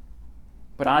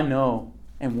 but I know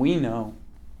and we know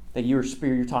that you're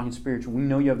talking spiritual. We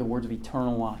know you have the words of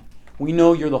eternal life. We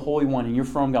know you're the Holy One and you're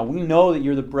from God. We know that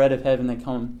you're the bread of heaven that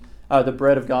comes, the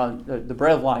bread of God, the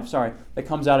bread of life, that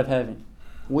comes out of heaven.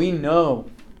 We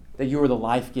know that you are the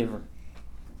life giver.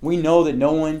 We know that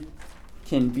no one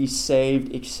can be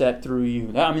saved except through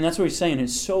you. That's what he's saying.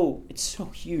 It's so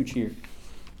huge here.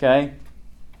 Okay?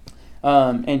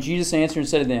 And Jesus answered and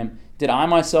said to them, did I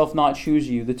myself not choose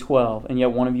you, the 12, and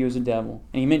yet one of you is a devil?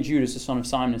 And he meant Judas, the son of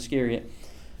Simon Iscariot.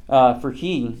 For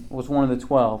he was one of the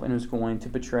 12 and was going to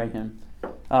betray him.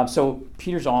 So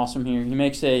Peter's awesome here. He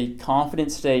makes a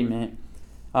confident statement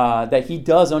that he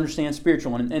does understand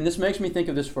spiritual. And this makes me think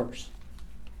of this verse.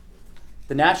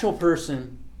 The natural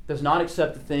person does not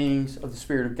accept the things of the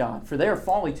Spirit of God, for they are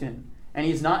folly to him, and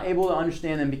he is not able to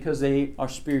understand them because they are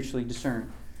spiritually discerned.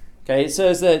 Okay, it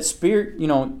says that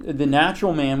the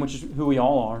natural man, which is who we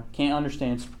all are, can't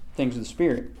understand things of the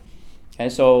Spirit. Okay,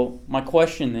 so my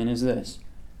question then is this.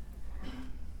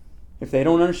 If they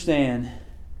don't understand,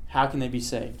 how can they be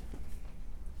saved?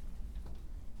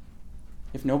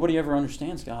 If nobody ever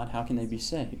understands God, how can they be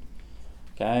saved?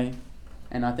 Okay?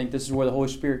 And I think this is where the Holy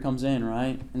Spirit comes in,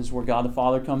 right? And this is where God the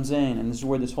Father comes in. And this is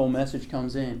where this whole message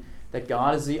comes in. That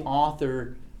God is the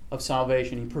author of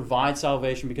salvation. He provides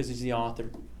salvation because He's the author.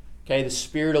 Okay, the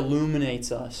Spirit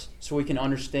illuminates us so we can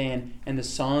understand. And the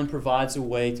Son provides the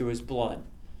way through His blood.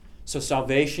 So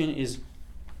salvation is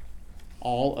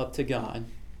all up to God.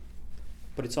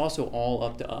 But it's also all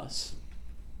up to us.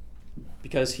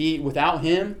 Because without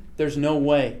Him, there's no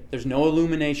way. There's no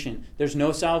illumination. There's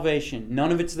no salvation.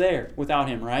 None of it's there without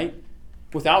Him, right?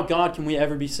 Without God, can we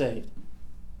ever be saved?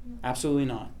 Absolutely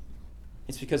not.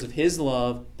 It's because of His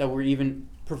love that we're even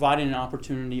providing an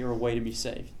opportunity or a way to be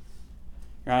saved.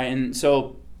 Right? And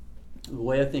so, the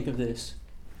way I think of this,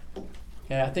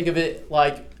 I think of it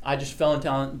like I just fell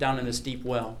down in this deep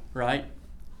well, right?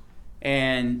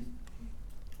 And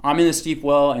I'm in this deep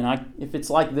well, and if it's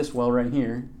like this well right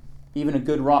here, even a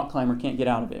good rock climber can't get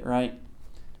out of it, right?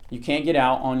 You can't get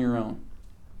out on your own.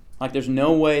 Like there's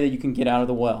no way that you can get out of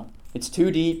the well. It's too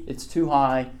deep, it's too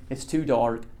high, it's too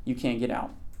dark, you can't get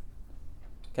out.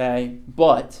 Okay?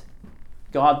 But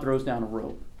God throws down a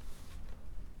rope.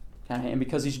 Okay? And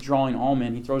because He's drawing all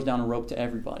men, He throws down a rope to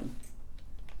everybody.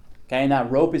 Okay? And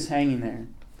that rope is hanging there.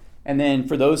 And then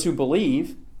for those who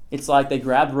believe, it's like they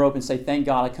grab the rope and say, thank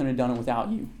God I couldn't have done it without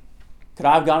you. Could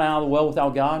I have gotten out of the well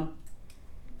without God?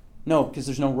 No, because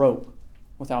there's no rope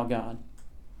without God.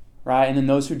 Right? And then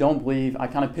those who don't believe, I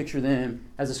kind of picture them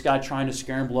as this guy trying to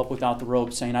scramble up without the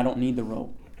rope, saying, I don't need the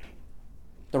rope.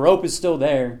 The rope is still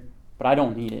there, but I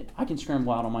don't need it. I can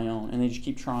scramble out on my own. And they just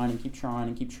keep trying and keep trying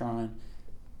and keep trying.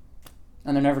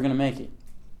 And they're never going to make it.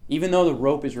 Even though the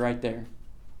rope is right there.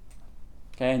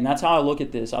 Okay? And that's how I look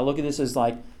at this. I look at this as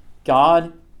like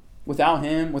God, without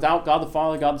Him, without God the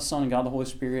Father, God the Son, and God the Holy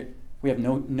Spirit, we have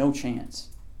no chance.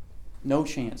 No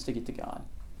chance to get to God.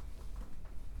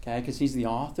 Okay? Because He's the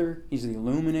author, He's the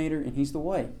illuminator, and He's the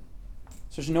way.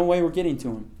 So there's no way we're getting to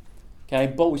Him. Okay?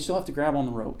 But we still have to grab on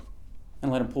the rope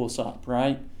and let Him pull us up,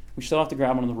 right? We still have to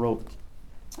grab on the rope.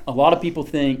 A lot of people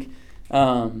think,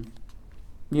 that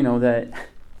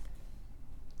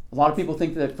A lot of people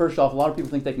think that, first off, a lot of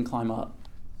people think they can climb up.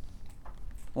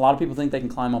 A lot of people think they can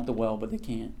climb up the well, but they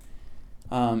can't.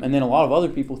 And then a lot of other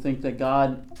people think that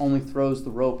God only throws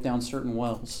the rope down certain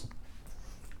wells.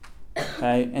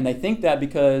 Okay? And they think that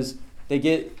because they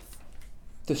get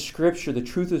the Scripture, the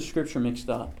truth of the Scripture mixed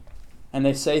up. And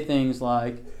they say things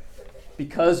like,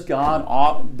 because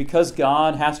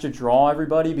God has to draw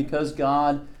everybody, because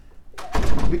the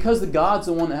God's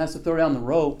the one that has to throw down the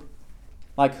rope,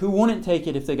 like who wouldn't take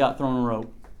it if they got thrown a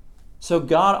rope? So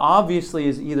God obviously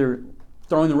is either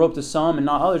throwing the rope to some and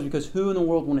not others, because who in the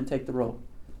world wouldn't take the rope?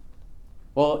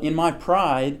 Well, in my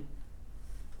pride,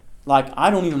 like I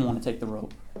don't even want to take the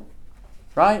rope.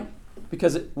 Right?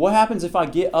 Because what happens if I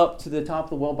get up to the top of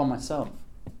the well by myself?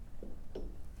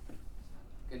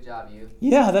 Good job, you.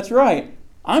 Yeah, that's right.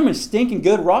 I'm a stinking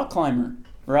good rock climber,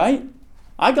 right?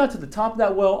 I got to the top of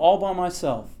that well all by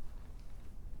myself.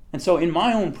 And so in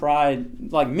my own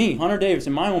pride, like me, Hunter Davis,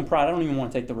 in my own pride, I don't even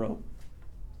want to take the rope,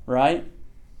 right?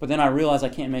 But then I realize I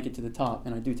can't make it to the top,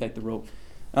 and I do take the rope.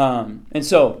 And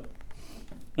so,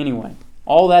 anyway,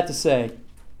 all that to say,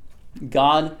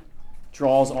 God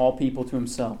draws all people to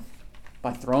himself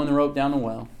by throwing the rope down the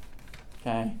well,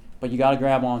 okay? But you got to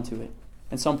grab onto it.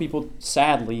 And some people,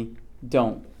 sadly,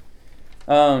 don't.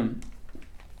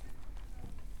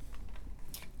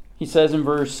 He says in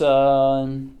verse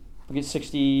 70. It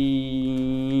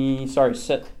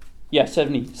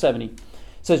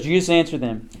says, Jesus answered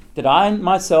them, did I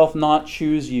myself not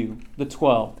choose you, the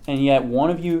 12, and yet one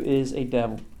of you is a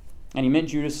devil? And he meant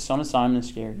Judas, the son of Simon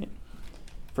Iscariot.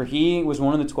 For he was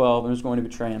one of the 12 and was going to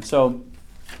betray him. So,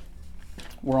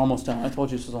 we're almost done. I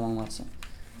told you this was a long lesson.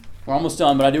 We're almost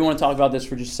done, but I do want to talk about this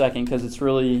for just a second because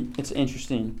it's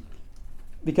interesting.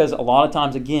 Because a lot of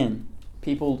times, again,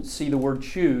 people see the word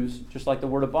choose just like the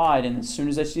word abide, and as soon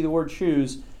as they see the word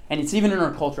choose, and it's even in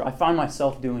our culture, I find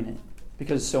myself doing it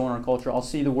because it's so in our culture. I'll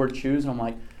see the word choose, and I'm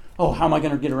like, oh, how am I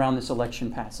going to get around this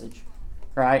election passage?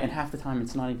 Right? And half the time,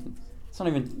 it's not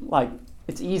even like,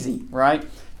 it's easy, right?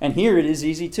 And here it is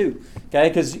easy too, okay?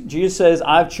 Because Jesus says,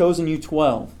 I've chosen you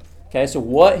 12. Okay, so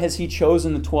what has he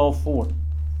chosen the 12 for?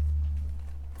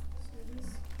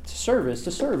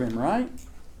 To serve him, right?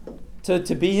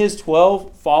 To be his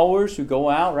 12 followers who go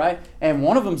out, right? And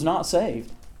one of them's not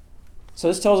saved. So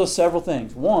this tells us several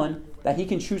things. One, that he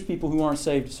can choose people who aren't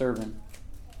saved to serve him.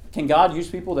 Can God use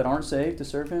people that aren't saved to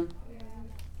serve him?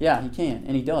 Yeah, he can,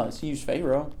 and he does. He used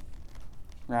Pharaoh,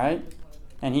 right?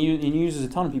 And he uses a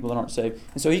ton of people that aren't saved.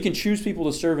 And so he can choose people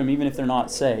to serve him even if they're not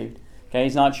saved. Okay,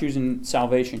 he's not choosing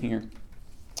salvation here.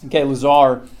 Okay,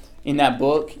 Lazar, in that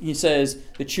book, he says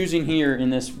the choosing here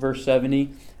in this verse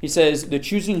 70, he says the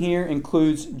choosing here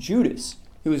includes Judas,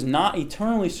 who is not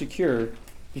eternally secure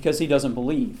because he doesn't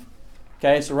believe.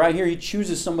 Okay, so right here he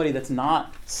chooses somebody that's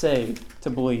not saved to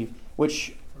believe,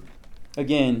 which,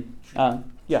 again, yeah.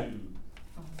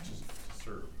 Just to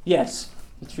serve. Yes,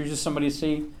 he chooses somebody to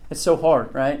see. It's so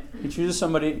hard, right? He chooses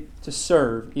somebody to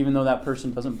serve even though that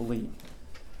person doesn't believe.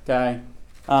 Okay?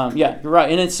 Yeah, you're right.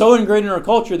 And it's so ingrained in our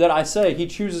culture that I say he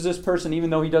chooses this person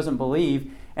even though he doesn't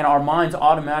believe, and our minds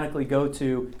automatically go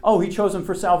to, oh, he chose him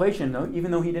for salvation, though, even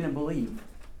though he didn't believe.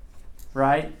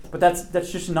 Right? But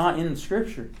that's just not in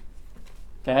Scripture.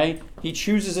 Okay? He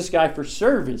chooses this guy for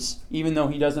service even though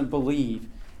he doesn't believe,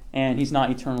 and he's not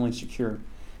eternally secure.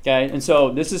 Okay? And so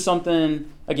this is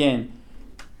something, again,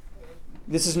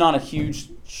 this is not a huge,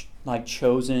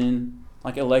 chosen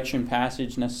election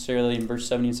passage necessarily in verse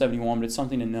 70 and 71, but it's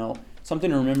something to know, something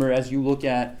to remember as you look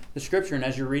at the Scripture and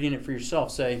as you're reading it for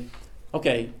yourself. Say,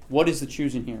 okay, what is the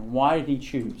choosing here? Why did he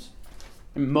choose?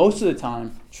 And most of the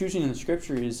time, choosing in the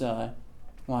Scripture is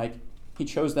he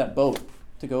chose that boat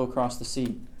to go across the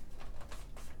sea.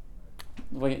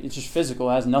 It's just physical.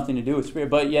 It has nothing to do with spirit.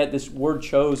 But yet this word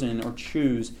chosen or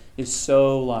choose is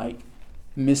so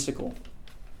mystical,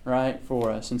 right,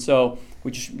 for us. And so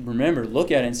we just remember,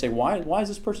 look at it and say, why is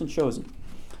this person chosen?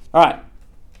 All right.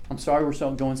 I'm sorry we're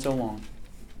going so long.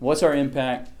 What's our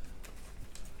impact?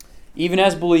 Even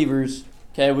as believers,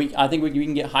 okay, I think we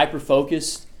can get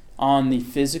hyper-focused on the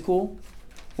physical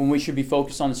when we should be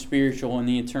focused on the spiritual and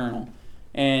the eternal.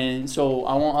 And so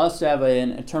I want us to have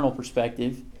an eternal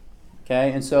perspective.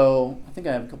 Okay, and so I think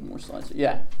I have a couple more slides.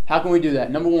 Yeah. How can we do that?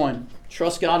 Number one,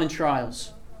 trust God in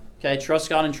trials. Okay, trust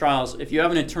God in trials. If you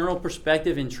have an eternal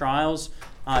perspective in trials,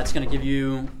 it's going to give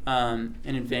you an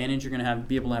advantage. You're going to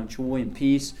be able to have joy and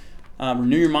peace.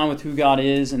 Renew your mind with who God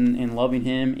is and loving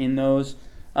Him in those.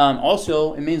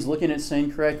 Also, it means looking at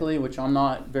sin correctly, which I'm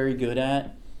not very good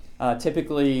at.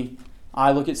 Typically,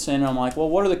 I look at sin and I'm like, well,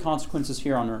 what are the consequences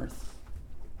here on earth?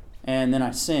 And then I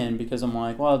sin because I'm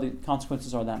like, well, the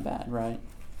consequences are that bad, right?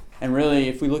 And really,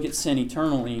 if we look at sin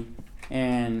eternally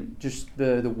and just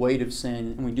the weight of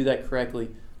sin, and we do that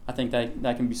correctly, I think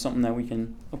that can be something that we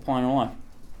can apply in our life.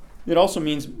 It also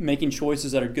means making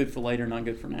choices that are good for later, not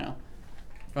good for now.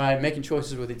 Right? Making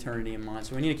choices with eternity in mind.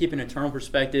 So we need to keep an eternal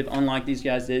perspective, unlike these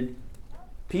guys did.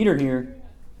 Peter here,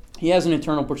 he has an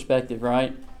eternal perspective,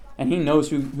 right? And he knows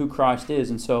who Christ is.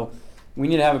 And so we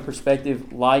need to have a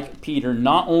perspective like Peter,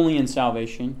 not only in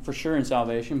salvation, for sure in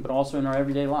salvation, but also in our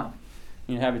everyday life.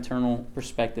 You need to have eternal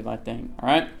perspective, I think. All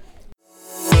right?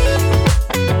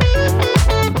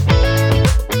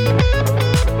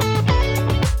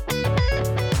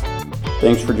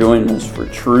 Thanks for joining us for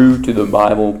True to the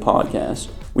Bible podcast.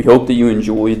 We hope that you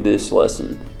enjoyed this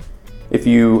lesson. If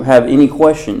you have any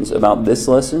questions about this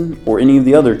lesson or any of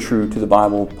the other True to the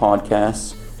Bible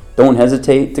podcasts, don't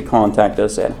hesitate to contact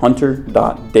us at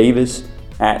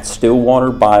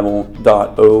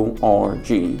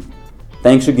hunter.davis@stillwaterbible.org.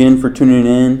 Thanks again for tuning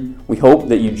in. We hope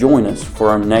that you join us for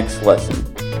our next lesson.